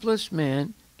helpless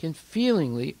man can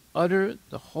feelingly utter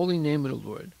the holy name of the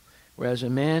Lord, whereas a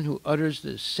man who utters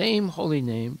the same holy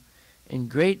name in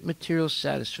great material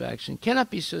satisfaction cannot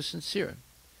be so sincere.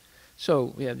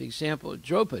 So we have the example of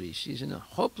Draupadi. She's in a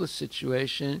hopeless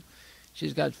situation.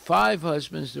 She's got 5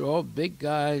 husbands. They're all big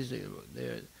guys.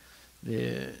 They're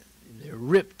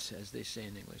ripped, as they say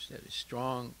in English. They have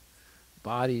strong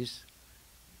bodies,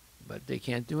 but they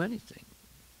can't do anything.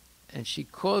 And she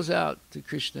calls out to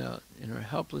Krishna in her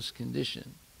helpless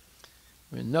condition,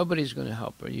 where nobody's going to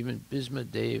help her. Even Bhisma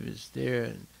Dev is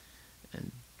there,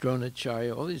 and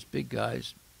Dronacharya, all these big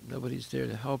guys. Nobody's there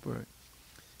to help her.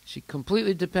 She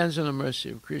completely depends on the mercy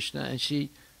of Krishna, and she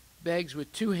begs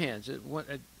with 2 hands. In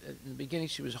the beginning,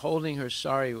 she was holding her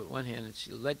sari with 1 hand, and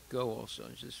she let go also.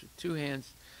 And just with 2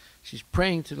 hands, she's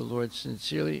praying to the Lord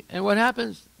sincerely. And what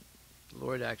happens? The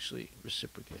Lord actually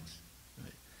reciprocates.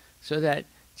 Right? So that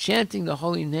chanting the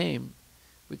holy name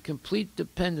with complete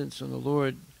dependence on the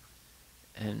Lord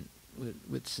and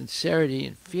with sincerity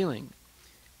and feeling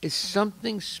is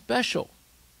something special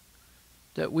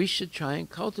that we should try and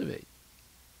cultivate.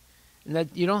 And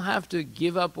that you don't have to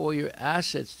give up all your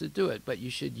assets to do it, but you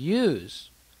should use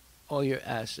all your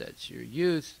assets, your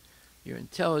youth, your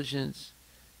intelligence,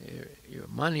 your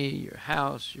money, your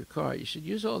house, your car. You should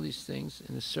use all these things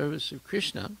in the service of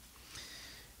Krishna.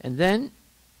 And then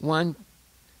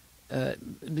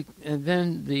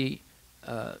the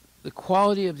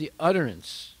quality of the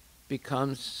utterance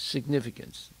becomes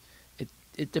significant.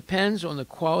 It depends on the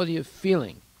quality of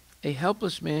feeling. A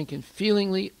helpless man can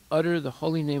feelingly utter the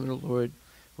holy name of the Lord,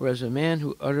 whereas a man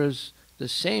who utters the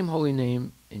same holy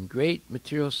name in great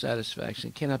material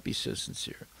satisfaction cannot be so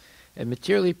sincere. A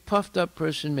materially puffed up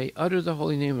person may utter the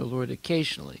holy name of the Lord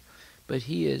occasionally, but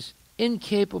he is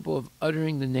incapable of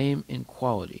uttering the name in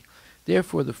quality.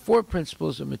 Therefore, the 4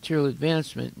 principles of material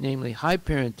advancement, namely high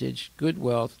parentage, good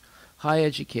wealth, high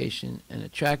education, and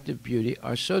attractive beauty,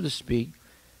 are, so to speak,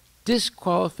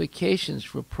 disqualifications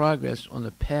for progress on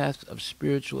the path of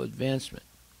spiritual advancement.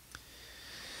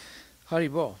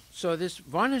 Haribol. So this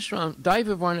Varnashram,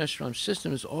 Daiva Varnashram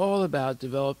system is all about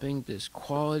developing this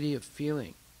quality of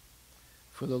feeling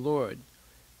for the Lord,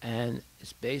 and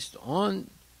it's based on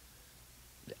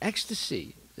the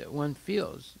ecstasy that one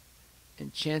feels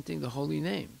in chanting the holy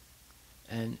name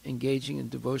and engaging in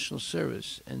devotional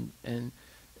service and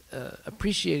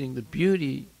appreciating the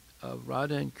beauty of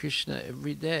Radha and Krishna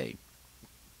every day,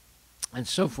 and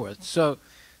so forth. So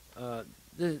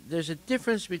there's a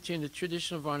difference between the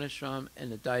traditional Varnashram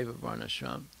and the Daiva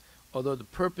Varnashram, although the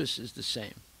purpose is the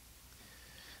same.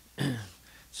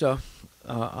 So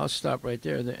I'll stop right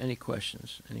there. Are there any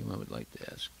questions anyone would like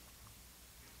to ask?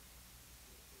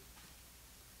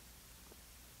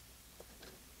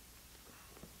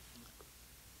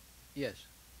 Yes.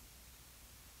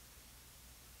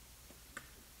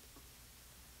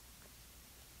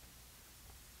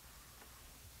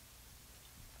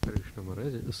 Krishna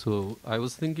Maharaj. So I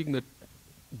was thinking that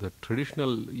the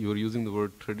traditional, you were using the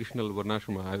word traditional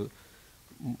Varnashrama.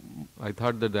 I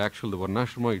thought that the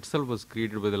Varnashrama itself was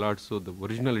created by the Lord, so the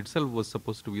original itself was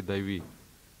supposed to be Daivi,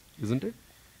 isn't it?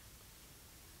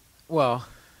 Well,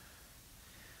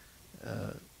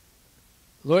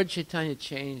 Lord Chaitanya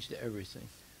changed everything,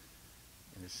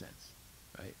 in a sense,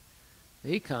 right?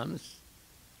 He comes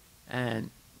and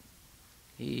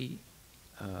he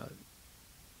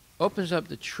opens up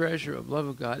the treasure of love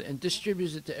of God and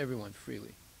distributes it to everyone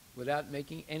freely, without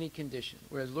making any condition.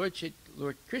 Whereas Lord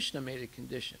Krishna made a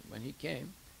condition. When he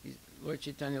came, Lord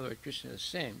Chaitanya, Lord Krishna are the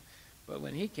same. But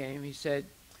when he came, he said,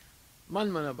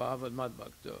 Manmana bhava mad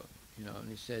bhakto. And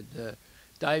he said,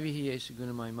 Daivi hi yesu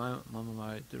gunamai mama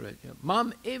mari duret.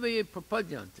 Mam eva ye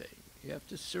prapadyante. You have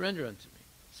to surrender unto me.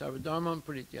 Sarvadharmam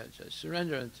parityaja.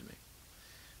 Surrender unto me.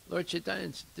 Lord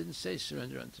Chaitanya didn't say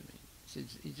surrender unto me.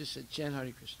 He just said chant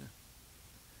Hare Krishna.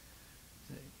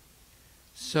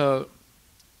 So,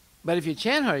 but if you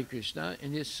chant Hare Krishna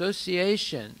in the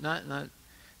association, not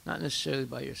necessarily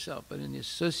by yourself, but in the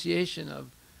association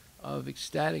of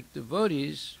ecstatic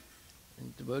devotees,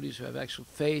 and devotees who have actual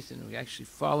faith and who are actually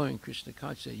following Krishna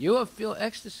consciousness, you will feel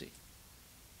ecstasy.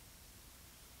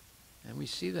 And we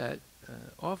see that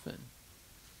often.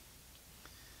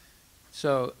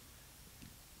 So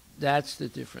that's the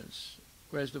difference.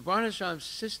 Whereas the Varnashram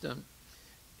system,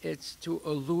 it's to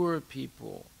allure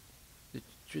people, the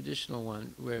traditional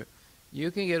one, where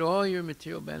you can get all your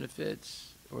material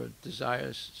benefits or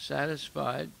desires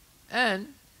satisfied,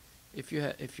 and if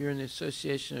you're in the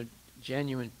association of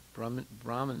genuine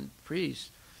Brahmin priests,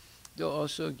 they'll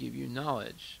also give you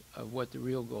knowledge of what the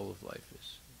real goal of life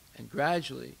is, and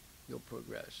gradually you'll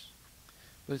progress.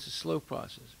 But it's a slow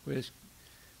process. Whereas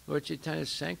Lord Chaitanya's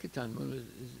Sankirtan movement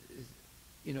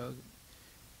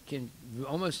can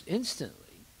almost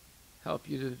instantly help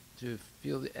you to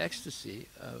feel the ecstasy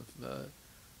of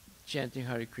chanting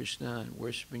Hare Krishna and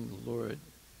worshiping the Lord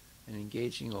and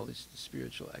engaging in all these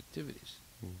spiritual activities.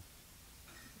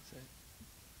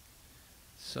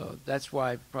 So that's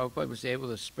why Prabhupada was able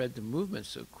to spread the movement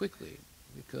so quickly,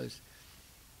 because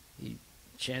he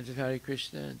chanted Hare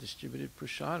Krishna and distributed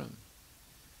prasadam,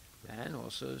 and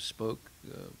also spoke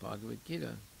Bhagavad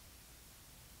Gita.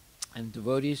 And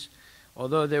devotees,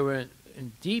 although they were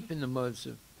deep in the modes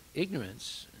of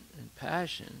ignorance and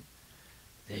passion,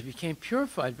 they became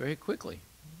purified very quickly.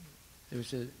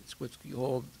 It's what's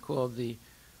called the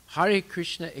Hare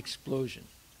Krishna explosion.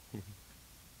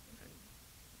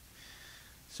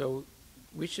 So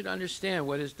we should understand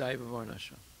what is Daiva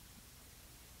Varnashram.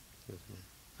 Yes,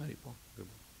 Haribol.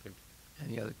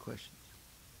 Any other questions?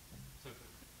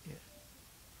 Yeah.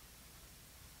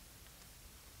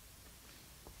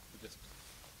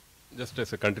 Just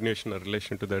as a continuation or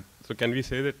relation to that, so can we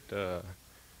say that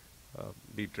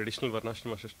the traditional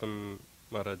Varnashrama system,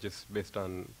 Maharaj, is based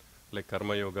on like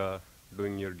karma yoga,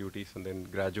 doing your duties and then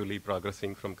gradually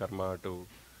progressing from karma to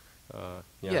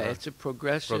it's a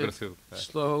progressive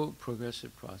slow,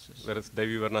 progressive process. Whereas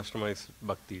Daivi Varnashrama is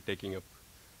bhakti, taking up.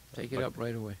 Take it up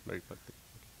right away. Right, bhakti.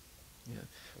 Yeah,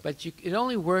 but it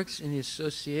only works in the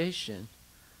association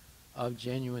of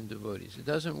genuine devotees. It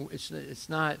doesn't. It's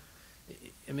not.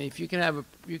 I mean, if you can have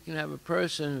a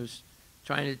person who's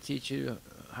trying to teach you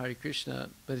Hare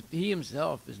Krishna, but if he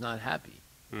himself is not happy,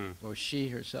 or she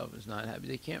herself is not happy,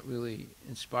 they can't really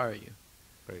inspire you.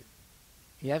 Right.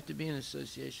 You have to be in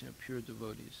association of pure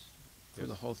devotees for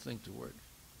the whole thing to work.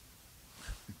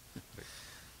 Right.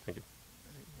 Thank you.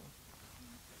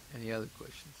 Any other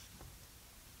questions?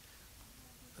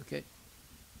 Okay.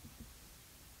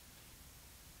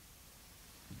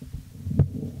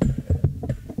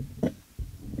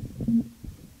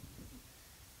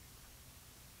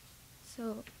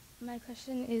 So my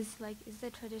question is, is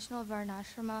the traditional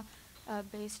Varnashrama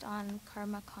based on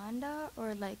karma kanda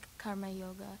or karma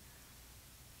yoga?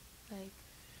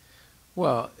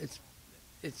 Well,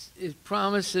 it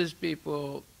promises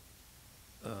people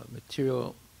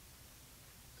material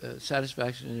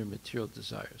satisfaction in their material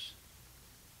desires,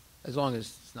 as long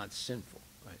as it's not sinful,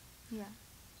 right? Yeah.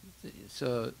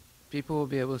 So people will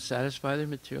be able to satisfy their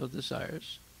material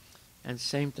desires, and at the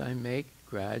same time make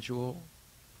gradual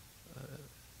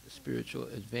spiritual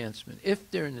advancement, if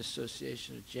they're in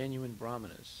association of genuine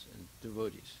brahmanas and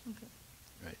devotees. Okay.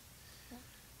 Right.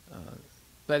 Yeah.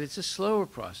 But it's a slower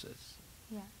process.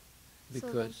 Yeah.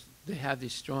 Because they have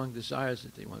these strong desires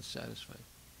that they want satisfied.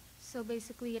 So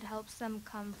basically it helps them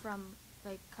come from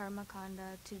karma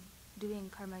kanda to doing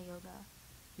karma yoga.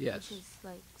 Yes. Which is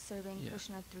serving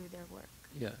Krishna through their work.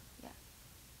 Yeah. Yeah.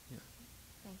 Yeah.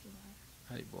 Thank you,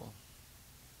 Maharaj. Haribol.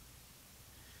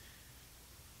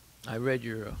 I read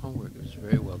your homework. It was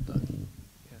very well done.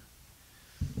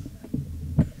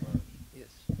 Yes.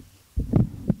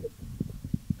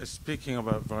 Speaking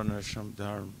about Varnashram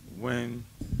Dharma, when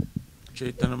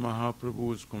Chaitanya Mahaprabhu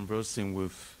was conversing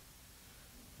with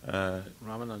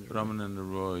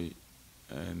Ramananda Roy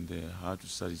and how to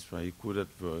satisfy, he quoted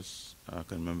verse, I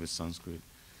can remember Sanskrit.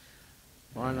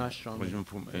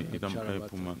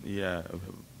 Varnashram. Yeah,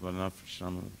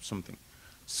 Varnashram, something.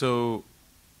 So,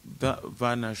 that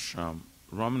Varnashram,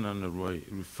 Ramananda Roy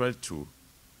referred to,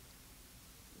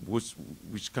 which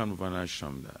kind of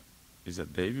Varnashram that? Is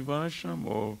that Devi Varnashram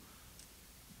or?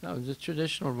 No, it's a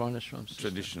traditional Varnashram system.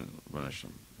 Traditional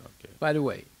Varnashram, okay. By the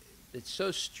way, it's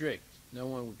so strict, no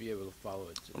one would be able to follow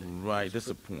it today. Right, that's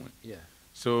the point. Yeah.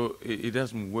 So it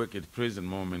doesn't work at the present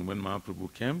moment. When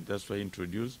Mahaprabhu came, that's why he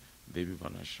introduced Devi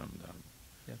Varnashram Dharma.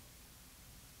 Yeah.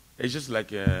 It's just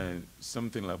like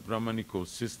something like Brahmanical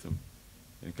system.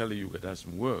 In Kali Yuga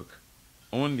doesn't work.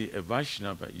 Only a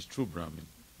Vaishnava is true Brahmin.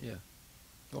 Yeah.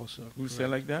 Also. Who say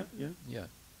like that? Yeah. Yeah.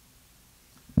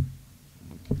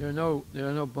 There are no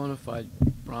bona fide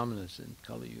brahmanas in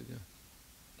Kali Yuga,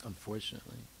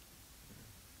 unfortunately.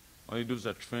 Only those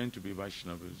that trained to be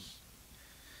Vaishnavas.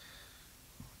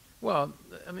 Well,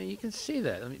 I mean, you can see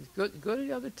that. I mean, go to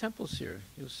the other temples here.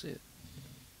 You'll see it.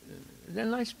 They're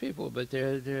nice people, but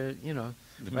they're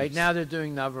right now they're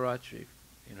doing Navaratri,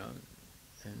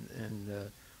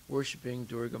 and worshiping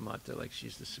Durga Mata like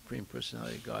she's the Supreme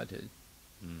Personality of Godhead.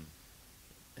 Mm.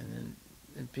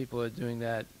 And people are doing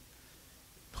that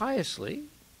piously,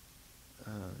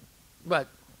 but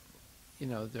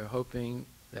they're hoping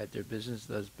that their business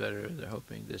does better. They're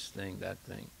hoping this thing, that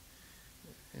thing,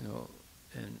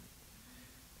 and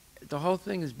the whole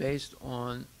thing is based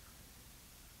on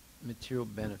material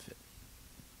benefit.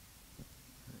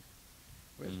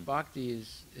 Whereas bhakti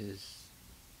is,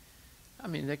 I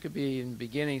mean, there could be in the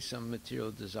beginning some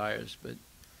material desires, but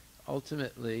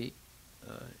ultimately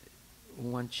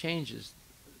one changes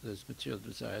those material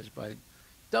desires by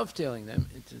dovetailing them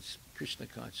into Krishna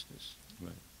consciousness.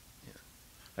 Right. Yeah.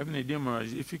 I have an idea,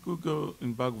 Maharaj. If you could go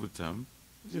in Bhagvatam,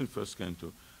 it's in the first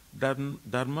canto, Dharma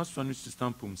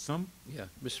Svanushistam Pumsam. Yeah,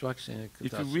 Visvaksena Katasana.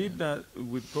 If you read that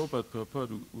with Prabhupada purport,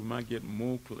 we might get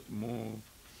more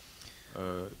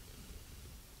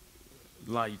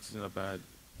light about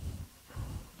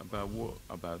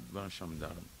Varnashram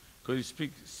Dharma. Because he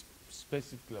speaks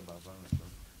specifically about Varnashram.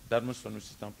 Dharma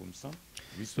Svanushistam Pumsam.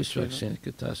 Visvaksena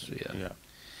Katasana. Yeah.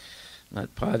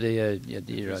 Not Padaya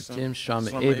Yadiratim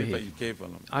Shama Evahi.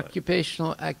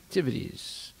 Occupational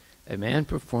activities a man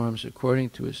performs according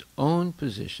to his own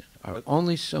position are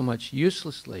only so much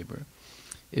useless labor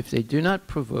if they do not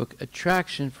provoke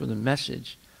attraction for the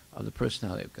message of the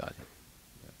personality of Godhead.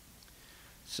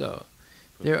 So,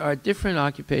 there are different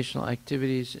occupational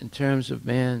activities in terms of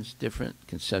man's different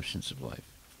conceptions of life.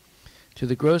 To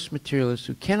the gross materialist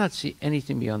who cannot see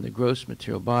anything beyond the gross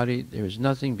material body, there is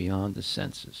nothing beyond the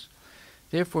senses.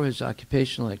 Therefore, his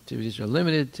occupational activities are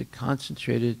limited to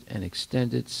concentrated and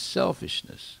extended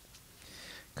selfishness.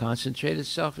 Concentrated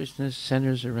selfishness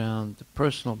centers around the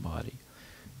personal body.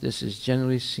 This is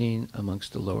generally seen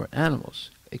amongst the lower animals.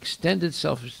 Extended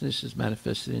selfishness is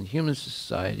manifested in human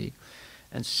society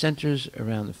and centers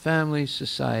around the family,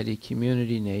 society,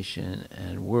 community, nation,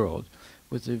 and world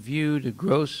with a view to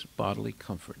gross bodily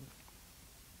comfort.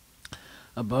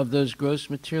 Above those gross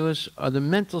materialists are the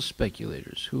mental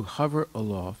speculators who hover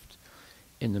aloft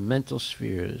in the mental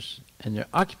spheres, and their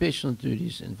occupational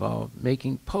duties involve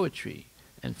making poetry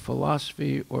and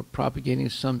philosophy or propagating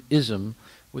some ism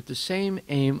with the same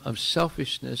aim of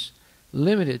selfishness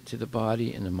limited to the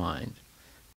body and the mind.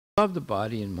 Above the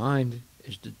body and mind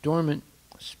is the dormant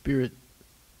spirit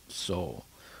soul,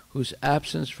 whose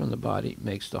absence from the body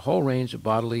makes the whole range of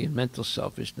bodily and mental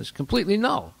selfishness completely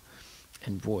null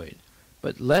and void.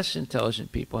 But less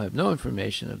intelligent people have no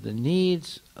information of the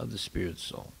needs of the spirit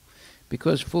soul.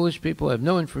 Because foolish people have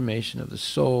no information of the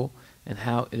soul and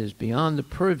how it is beyond the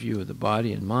purview of the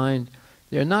body and mind,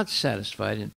 they are not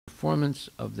satisfied in performance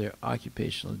of their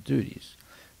occupational duties.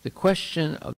 The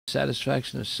question of the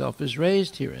satisfaction of self is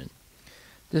raised herein.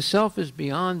 The self is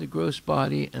beyond the gross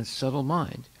body and subtle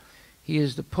mind. He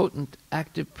is the potent,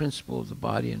 active principle of the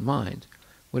body and mind.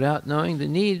 Without knowing the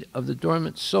need of the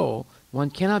dormant soul, one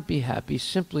cannot be happy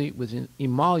simply with an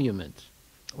emolument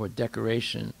or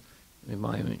decoration.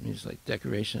 Emolument means like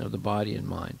decoration of the body and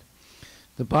mind.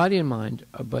 The body and mind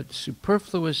are but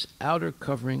superfluous outer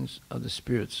coverings of the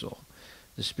spirit soul.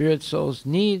 The spirit soul's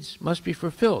needs must be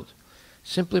fulfilled.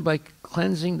 Simply by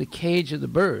cleansing the cage of the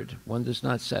bird, one does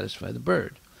not satisfy the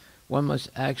bird. One must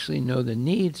actually know the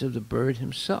needs of the bird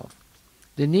himself.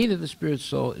 The need of the spirit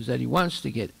soul is that he wants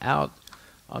to get out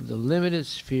of the limited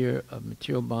sphere of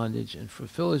material bondage and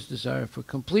fulfill his desire for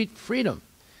complete freedom.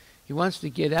 He wants to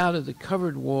get out of the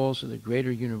covered walls of the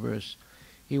greater universe.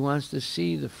 He wants to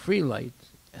see the free light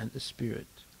and the spirit.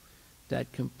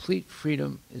 That complete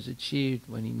freedom is achieved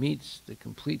when he meets the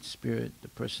complete spirit, the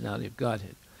personality of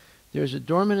Godhead. There is a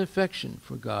dormant affection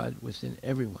for God within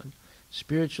everyone.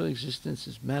 Spiritual existence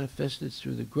is manifested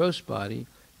through the gross body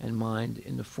and mind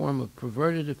in the form of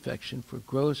perverted affection for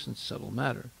gross and subtle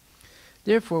matter.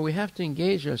 Therefore, we have to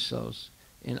engage ourselves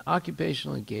in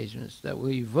occupational engagements that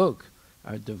will evoke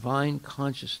our divine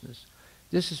consciousness.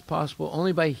 This is possible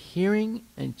only by hearing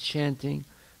and chanting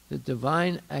the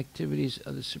divine activities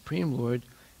of the Supreme Lord,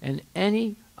 and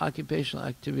any occupational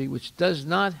activity which does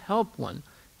not help one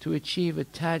to achieve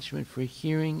attachment for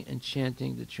hearing and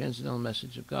chanting the transcendental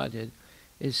message of Godhead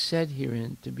is said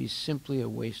herein to be simply a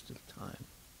waste of time.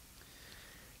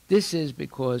 This is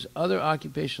because other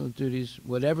occupational duties,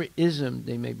 whatever ism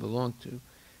they may belong to,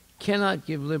 cannot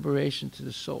give liberation to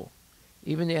the soul.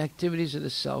 Even the activities of the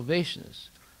Salvationists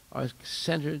are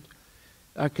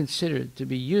considered to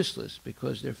be useless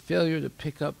because their failure to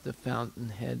pick up the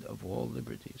fountainhead of all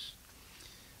liberties.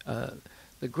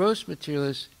 The gross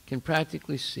materialist can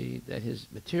practically see that his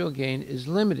material gain is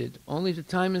limited only to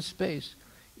time and space,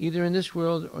 either in this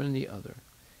world or in the other.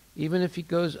 Even if he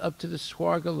goes up to the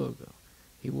Swargaloka,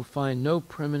 he will find no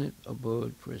permanent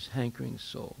abode for his hankering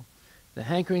soul. The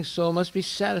hankering soul must be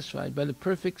satisfied by the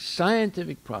perfect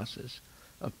scientific process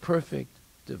of perfect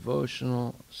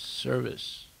devotional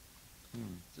service.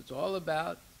 So it's all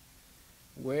about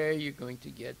where you're going to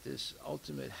get this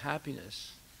ultimate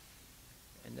happiness,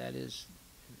 and that is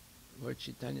Lord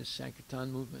Chaitanya's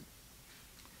Sankirtan movement.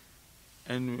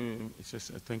 And it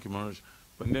says, thank you, Maharaj.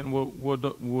 But then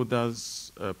what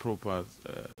does Prabhupada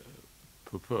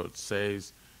purport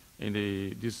says in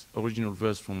this original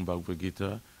verse from Bhagavad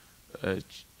Gita,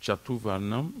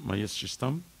 Chatuvarnam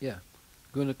Mayashistam? Yeah,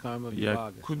 Guna Karma Vibhaga.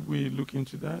 Yeah, could we look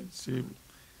into that? See,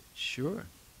 sure.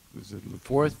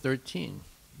 4:13.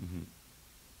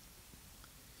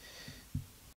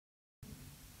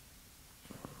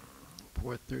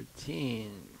 4:13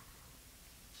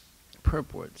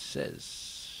 purport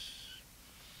says,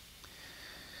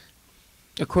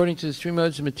 according to the three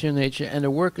modes of material nature and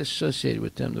the work associated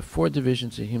with them, the four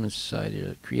divisions of human society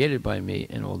are created by me,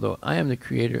 and although I am the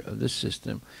creator of this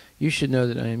system, you should know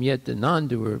that I am yet the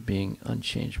non-doer, being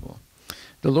unchangeable.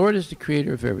 The Lord is the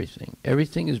creator of everything.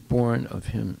 Everything is born of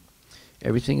him.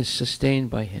 Everything is sustained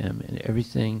by him, and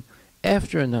everything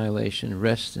after annihilation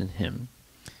rests in him.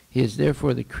 He is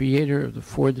therefore the creator of the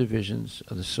four divisions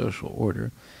of the social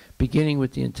order, beginning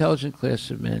with the intelligent class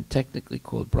of men, technically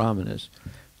called Brahmanas,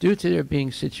 due to their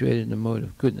being situated in the mode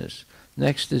of goodness.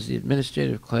 Next is the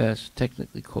administrative class,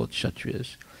 technically called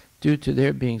Kshatriyas, due to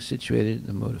their being situated in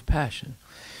the mode of passion.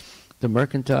 The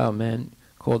mercantile men,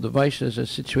 called the Vaishyas, are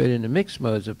situated in the mixed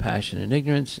modes of passion and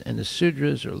ignorance, and the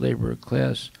Sudras, or laborer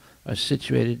class, are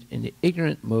situated in the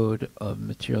ignorant mode of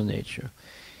material nature.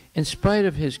 In spite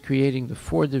of his creating the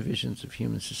four divisions of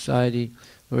human society,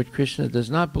 Lord Krishna does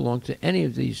not belong to any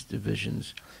of these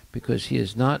divisions because he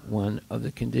is not one of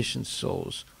the conditioned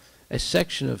souls, a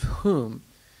section of whom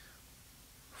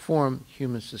form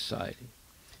human society.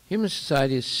 Human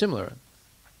society is similar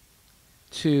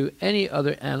to any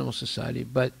other animal society,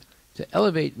 but to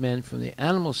elevate men from the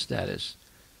animal status,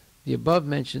 the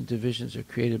above-mentioned divisions are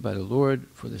created by the Lord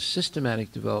for the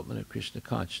systematic development of Krishna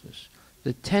consciousness.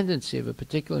 The tendency of a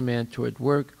particular man toward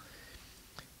work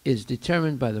is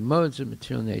determined by the modes of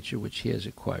material nature which he has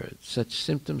acquired. Such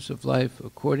symptoms of life,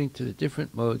 according to the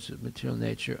different modes of material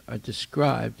nature, are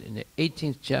described in the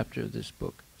 18th chapter of this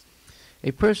book.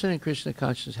 A person in Krishna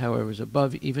consciousness, however, is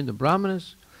above even the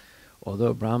Brahmanas.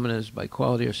 Although Brahmanas by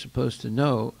quality are supposed to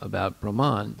know about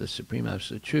Brahman, the Supreme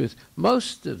Absolute Truth,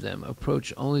 most of them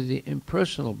approach only the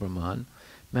impersonal Brahman,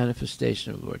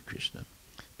 manifestation of Lord Krishna.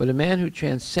 But a man who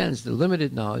transcends the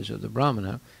limited knowledge of the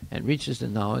Brahmana and reaches the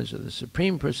knowledge of the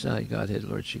Supreme Personality Godhead,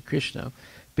 Lord Shri Krishna,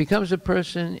 becomes a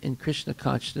person in Krishna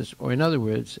consciousness, or in other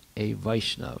words, a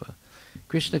Vaishnava.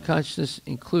 Krishna consciousness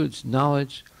includes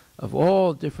knowledge of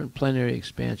all different plenary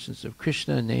expansions of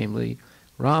Krishna, namely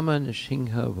Rama,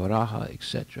 Nrsimha, Varaha,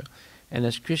 etc. And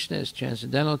as Krishna is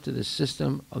transcendental to the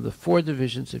system of the four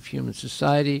divisions of human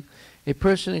society, a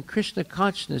person in Krishna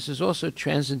consciousness is also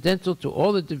transcendental to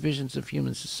all the divisions of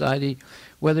human society,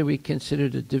 whether we consider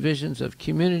the divisions of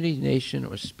community, nation,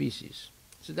 or species.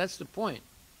 So that's the point.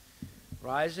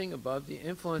 Rising above the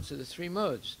influence of the three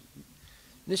modes.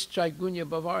 Nishchaigunya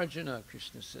Bhavarjuna,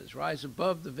 Krishna says, rise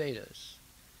above the Vedas.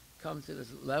 Come to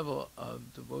this level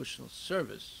of devotional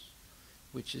service.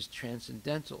 which is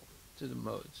transcendental to the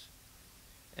modes.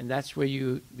 And that's where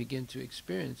you begin to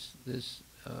experience this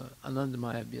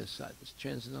Anandamaya Abhyasat, this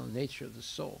transcendental nature of the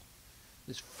soul,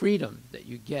 this freedom that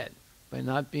you get by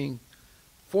not being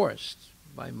forced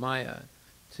by Maya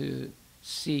to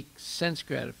seek sense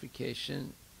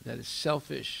gratification that is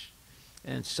selfish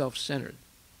and self-centered.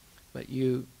 But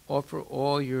you offer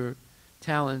all your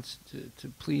talents to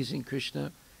pleasing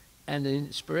Krishna, and the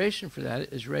inspiration for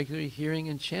that is regularly hearing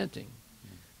and chanting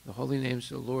the holy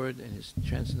names of the Lord and his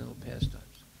transcendental pastimes.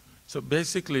 So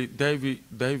basically, David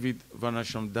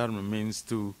Varnashram Dharma means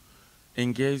to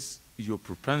engage your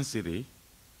propensity,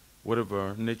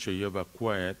 whatever nature you have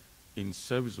acquired, in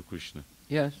service of Krishna.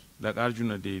 Yes. Like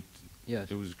Arjuna did.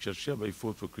 Yes. It was Kshatriya, but he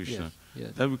fought for Krishna. Yes.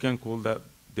 Yes. That we can call that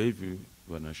Devi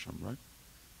Varnashram, right?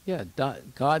 Yeah,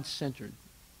 God-centered.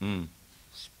 Mm.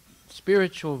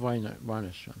 Spiritual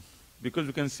Varnashram. Because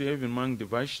we can see even among the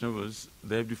Vaishnavas,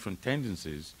 they have different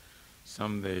tendencies.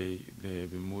 Some they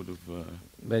have a mood of...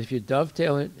 But if you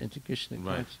dovetail it into Krishna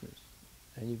Right. consciousness,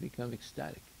 and you become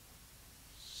ecstatic.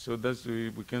 So that's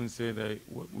we can say that,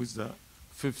 what was the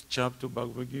 5th chapter of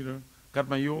Bhagavad Gita?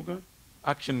 Karma Yoga,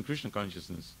 action in Krishna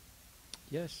consciousness.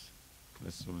 Yes.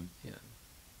 That's the one. Yeah.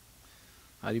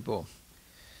 Haribol.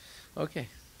 Okay.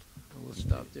 We'll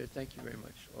stop there. Thank you very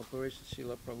much. All glories to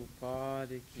Srila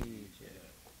Prabhupada ki jai.